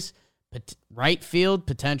 first base, right field,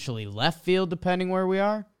 potentially left field, depending where we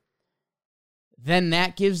are, then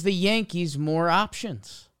that gives the Yankees more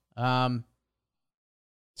options.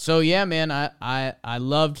 So yeah, man, I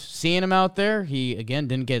loved seeing him out there. He, again,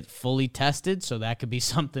 didn't get fully tested, so that could be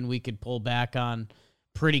something we could pull back on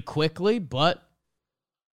pretty quickly, but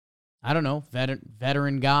I don't know,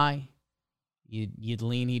 veteran guy. You'd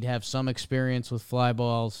lean he'd have some experience with fly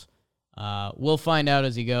balls. We'll find out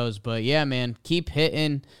as he goes, but yeah, man, keep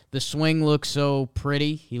hitting. The swing looks so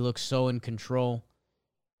pretty. He looks so in control.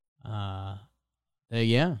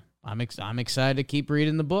 Yeah, I'm excited to keep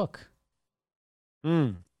reading the book.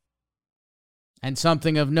 And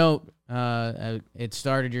something of note, it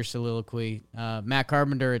started your soliloquy. Matt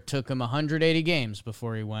Carpenter, it took him 180 games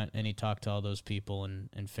before he went and he talked to all those people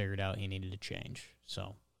and figured out he needed to change.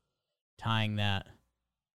 So tying that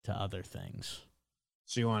to other things.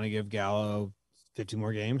 So you want to give Gallo 50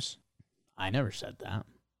 more games? I never said that.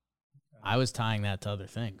 I was tying that to other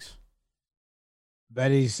things.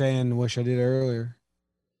 Betty's saying, wish I did earlier.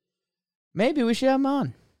 Maybe we should have him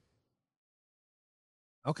on.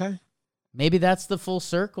 Okay. Maybe that's the full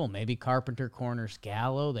circle. Maybe Carpenter corners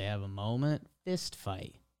Gallo. They have a moment. Fist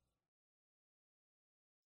fight.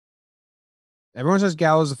 Everyone says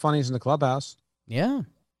Gallo's the funniest in the clubhouse. Yeah.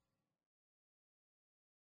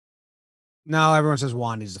 No, everyone says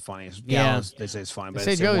Wandy's the funniest. Yeah. Gallo's, they say it's funny, They but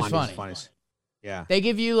say they say Joey's Wandy's funny. the funniest. Yeah. They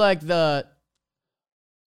give you the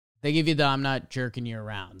I'm not jerking you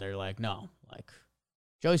around. They're like, no, like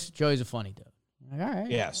Joey's a funny dude. I'm like, all right.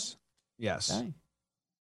 Yes. Yes. Okay.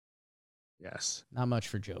 Yes. Not much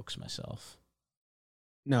for jokes myself.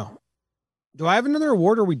 No. Do I have another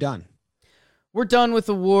award or are we done? We're done with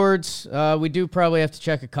awards. We do probably have to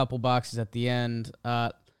check a couple boxes at the end.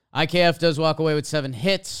 IKF does walk away with 7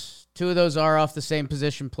 hits. 2 of those are off the same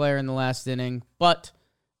position player in the last inning, but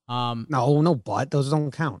No, but those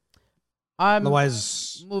don't count. I'm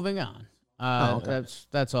Otherwise, moving on. Okay.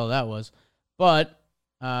 That's all that was. But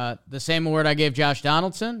the same award I gave Josh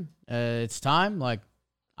Donaldson, it's time. Like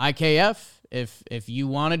IKF, if you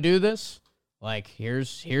want to do this, like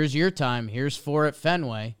here's your time. Here's 4 at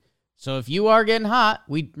Fenway. So if you are getting hot,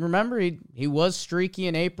 we remember he was streaky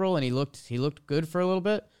in April and he looked good for a little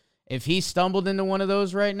bit. If he stumbled into one of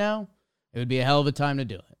those right now, it would be a hell of a time to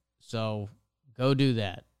do it. So go do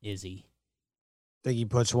that, Izzy. think he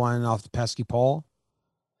puts one off the pesky pole.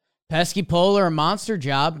 Pesky pole or a monster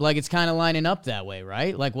job, like it's kind of lining up that way,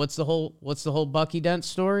 right? Like what's the whole Bucky Dent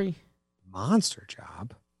story? Monster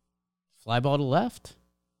job. Fly ball to left.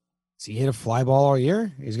 Has he hit a fly ball all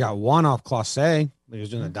year? He's got one off Clase. He was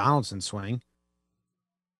doing the Donaldson swing.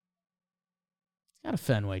 Got a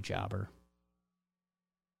Fenway jobber.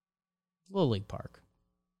 Little League Park.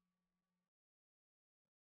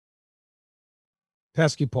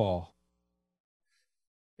 Pesky pole.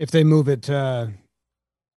 If they move it to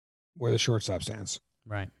where the shortstop stands.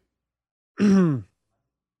 Right.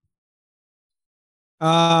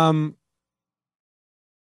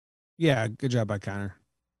 Yeah, good job by Connor.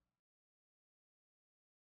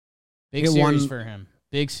 Big Hit series one- for him.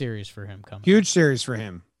 Big series for him coming. Huge series for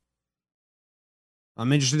him.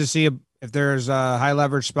 I'm interested to see if there's a high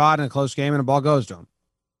leverage spot in a close game and a ball goes to him.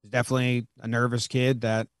 He's definitely a nervous kid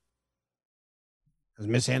that has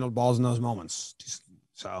mishandled balls in those moments.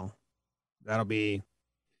 So that'll be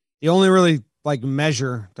the only really like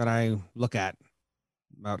measure that I look at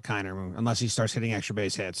about Kiner, unless he starts hitting extra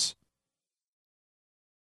base hits.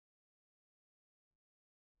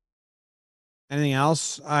 Anything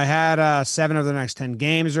else? I had 7 of the next 10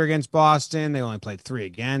 games are against Boston. They only played 3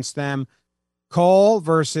 against them. Cole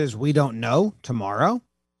versus we don't know tomorrow.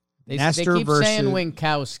 They Nestor keep versus saying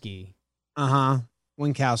Winkowski.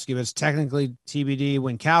 Winkowski, but it's technically TBD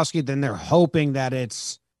Winkowski. Then they're hoping that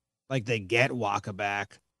it's like they get Waka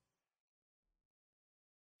back.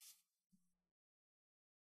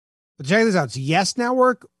 But check this out. It's Yes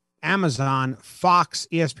Network, Amazon, Fox,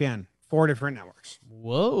 ESPN. 4 different networks.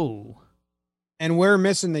 Whoa. And we're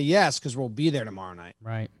missing the Yes because we'll be there tomorrow night.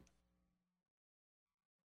 Right.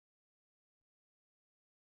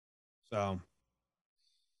 So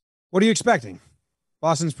what are you expecting?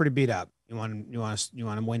 Boston's pretty beat up. You want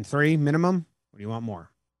to win 3 minimum? Or do you want more?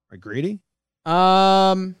 Are you greedy?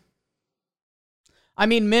 I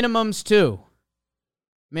mean minimums too.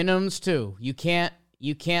 Minimums too. You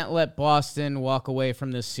can't let Boston walk away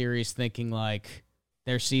from this series thinking like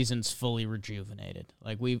their season's fully rejuvenated.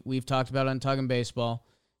 Like we've talked about on Talking Baseball.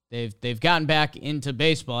 They've gotten back into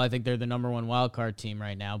baseball. I think they're the number 1 wild card team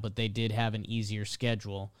right now, but they did have an easier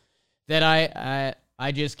schedule. That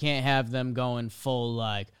I just can't have them going full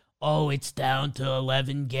like, oh, it's down to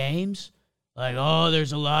 11 games. Like, oh,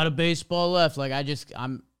 there's a lot of baseball left. Like I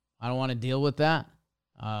don't want to deal with that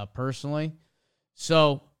personally.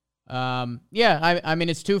 So, yeah, I mean,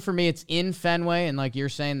 it's 2 for me. It's in Fenway, and like you're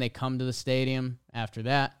saying, they come to the stadium after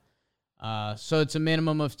that. So it's a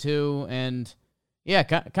minimum of 2, and yeah,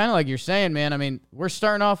 kind of like you're saying, man. I mean, we're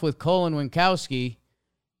starting off with Cole and Winkowski.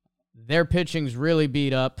 Their pitching's really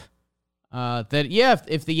beat up. If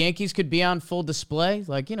the Yankees could be on full display,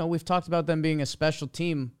 like, we've talked about them being a special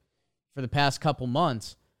team for the past couple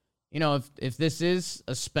months. If this is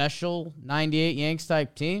a special 98 Yanks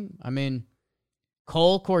type team, I mean,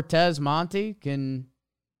 Cole, Cortez, Monty can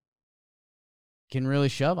really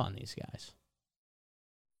shove on these guys.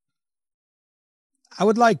 I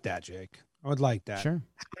would like that, Jake. I would like that. Sure.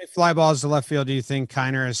 How many fly balls to left field do you think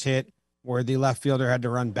Kiner has hit where the left fielder had to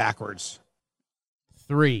run backwards?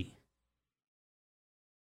 3.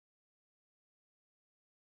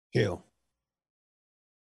 2.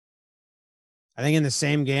 I think in the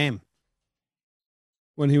same game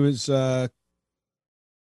when he was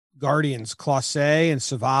Guardians, Clase and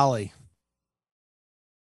Savali.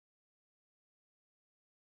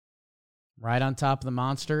 Right on top of the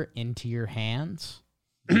monster, into your hands.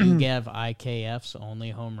 You give IKF's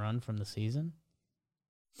only home run from the season.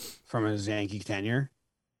 From his Yankee tenure.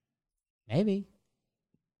 Maybe.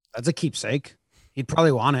 That's a keepsake. He'd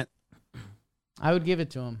probably want it. I would give it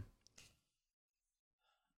to him.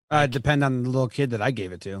 Depend on the little kid that I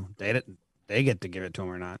gave it to. They get to give it to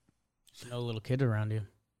him or not. There's no little kid around you.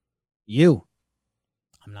 You.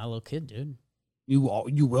 I'm not a little kid, dude. You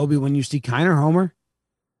will be when you see Kiner, Homer.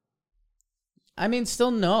 I mean,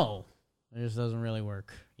 still no. It just doesn't really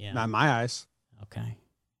work. Yeah. Not in my eyes. Okay.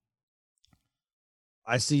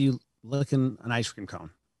 I see you licking an ice cream cone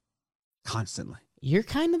constantly. You're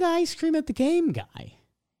kind of the ice cream at the game guy.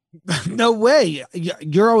 No way.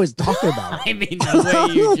 You're always talking about it. I mean, the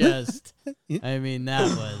way you just. I mean,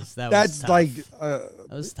 that's That's tough. like. That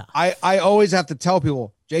was tough. I always have to tell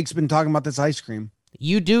people, Jake's been talking about this ice cream.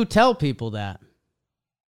 You do tell people that.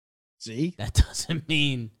 See? That doesn't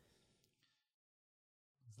mean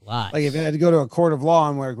lies. Like if I had to go to a court of law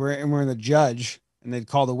and we're the judge and they'd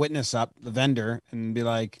call the witness up, the vendor, and be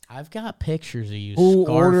like, I've got pictures of you. who scarfing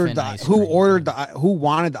wanted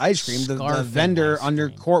the ice cream? The Scarfing vendor ice under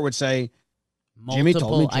cream. court would say, Jimmy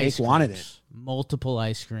told me Jake wanted it. Multiple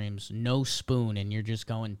ice creams, no spoon, and you're just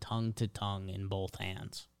going tongue to tongue in both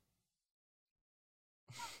hands.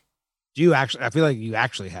 Do you actually? I feel like you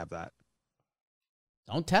actually have that.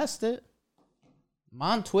 Don't test it. I'm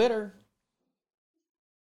on Twitter.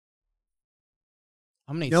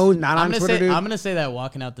 No, not on Twitter, dude. I'm gonna say that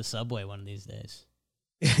walking out the subway one of these days.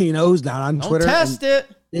 You know who's not on Don't Twitter? test it.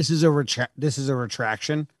 This is a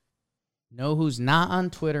retraction. Know who's not on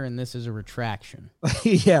Twitter, and this is a retraction.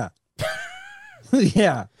 Yeah.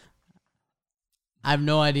 Yeah. I have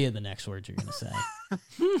no idea the next words you're gonna say.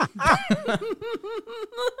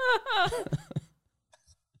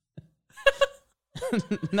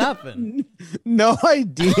 Nothing. No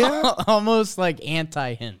idea. Almost like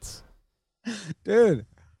anti-hints. Dude.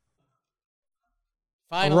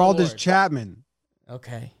 Final Araldus award. Chapman.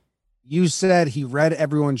 Okay. You said he read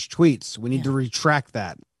everyone's tweets. We need to retract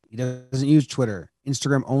that. He doesn't use Twitter.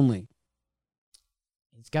 Instagram only.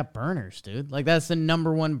 He's got burners, dude. Like, that's the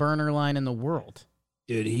 #1 burner line in the world.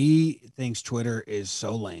 Dude, he thinks Twitter is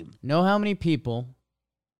so lame. Know how many people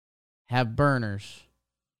have burners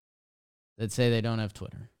that say they don't have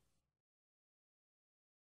Twitter?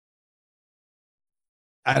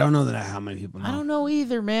 I don't know how many people know. I don't know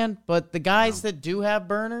either, man. But the guys that do have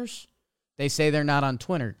burners, they say they're not on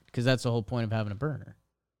Twitter because that's the whole point of having a burner.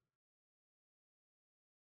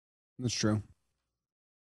 That's true.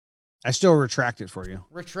 I still retract it for you.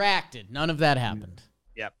 Retracted. None of that happened.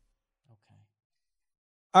 Yep. Okay.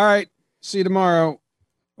 All right. See you tomorrow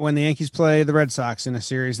when the Yankees play the Red Sox in a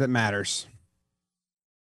series that matters.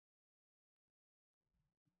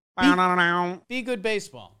 Be good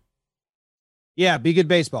baseball. Yeah, be good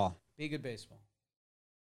baseball. Be good baseball.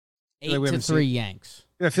 feel like we haven't 8-3 Yanks.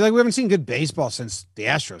 I feel like we haven't seen good baseball since the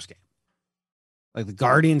Astros game. Like the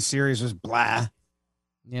Guardians series was blah.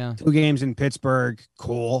 Yeah. 2 games in Pittsburgh.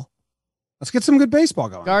 Cool. Let's get some good baseball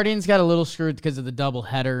going. Guardians got a little screwed because of the double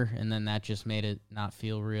header, and then that just made it not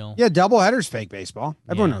feel real. Yeah, doubleheader's fake baseball.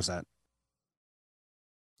 Everyone Yeah. knows that.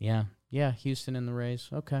 Yeah. Yeah, Houston and the Rays.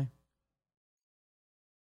 Okay.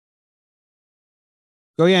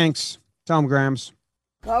 Go Yanks. Tell them, Grams.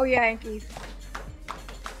 Go Yankees.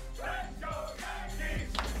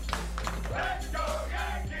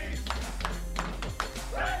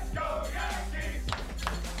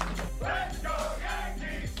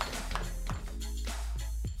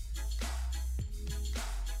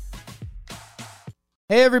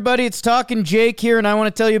 Hey everybody, it's Talking Jake here, and I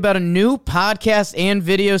want to tell you about a new podcast and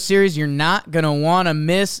video series you're not going to want to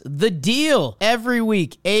miss. The Deal. Every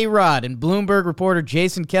week, A-Rod and Bloomberg reporter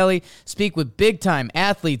Jason Kelly speak with big-time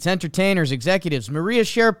athletes, entertainers, executives, Maria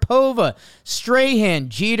Sharapova, Strahan,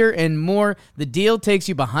 Jeter, and more. The Deal takes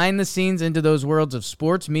you behind the scenes into those worlds of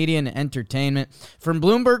sports, media, and entertainment. From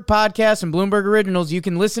Bloomberg Podcasts and Bloomberg Originals, you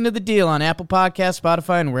can listen to The Deal on Apple Podcasts,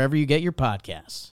 Spotify, and wherever you get your podcasts.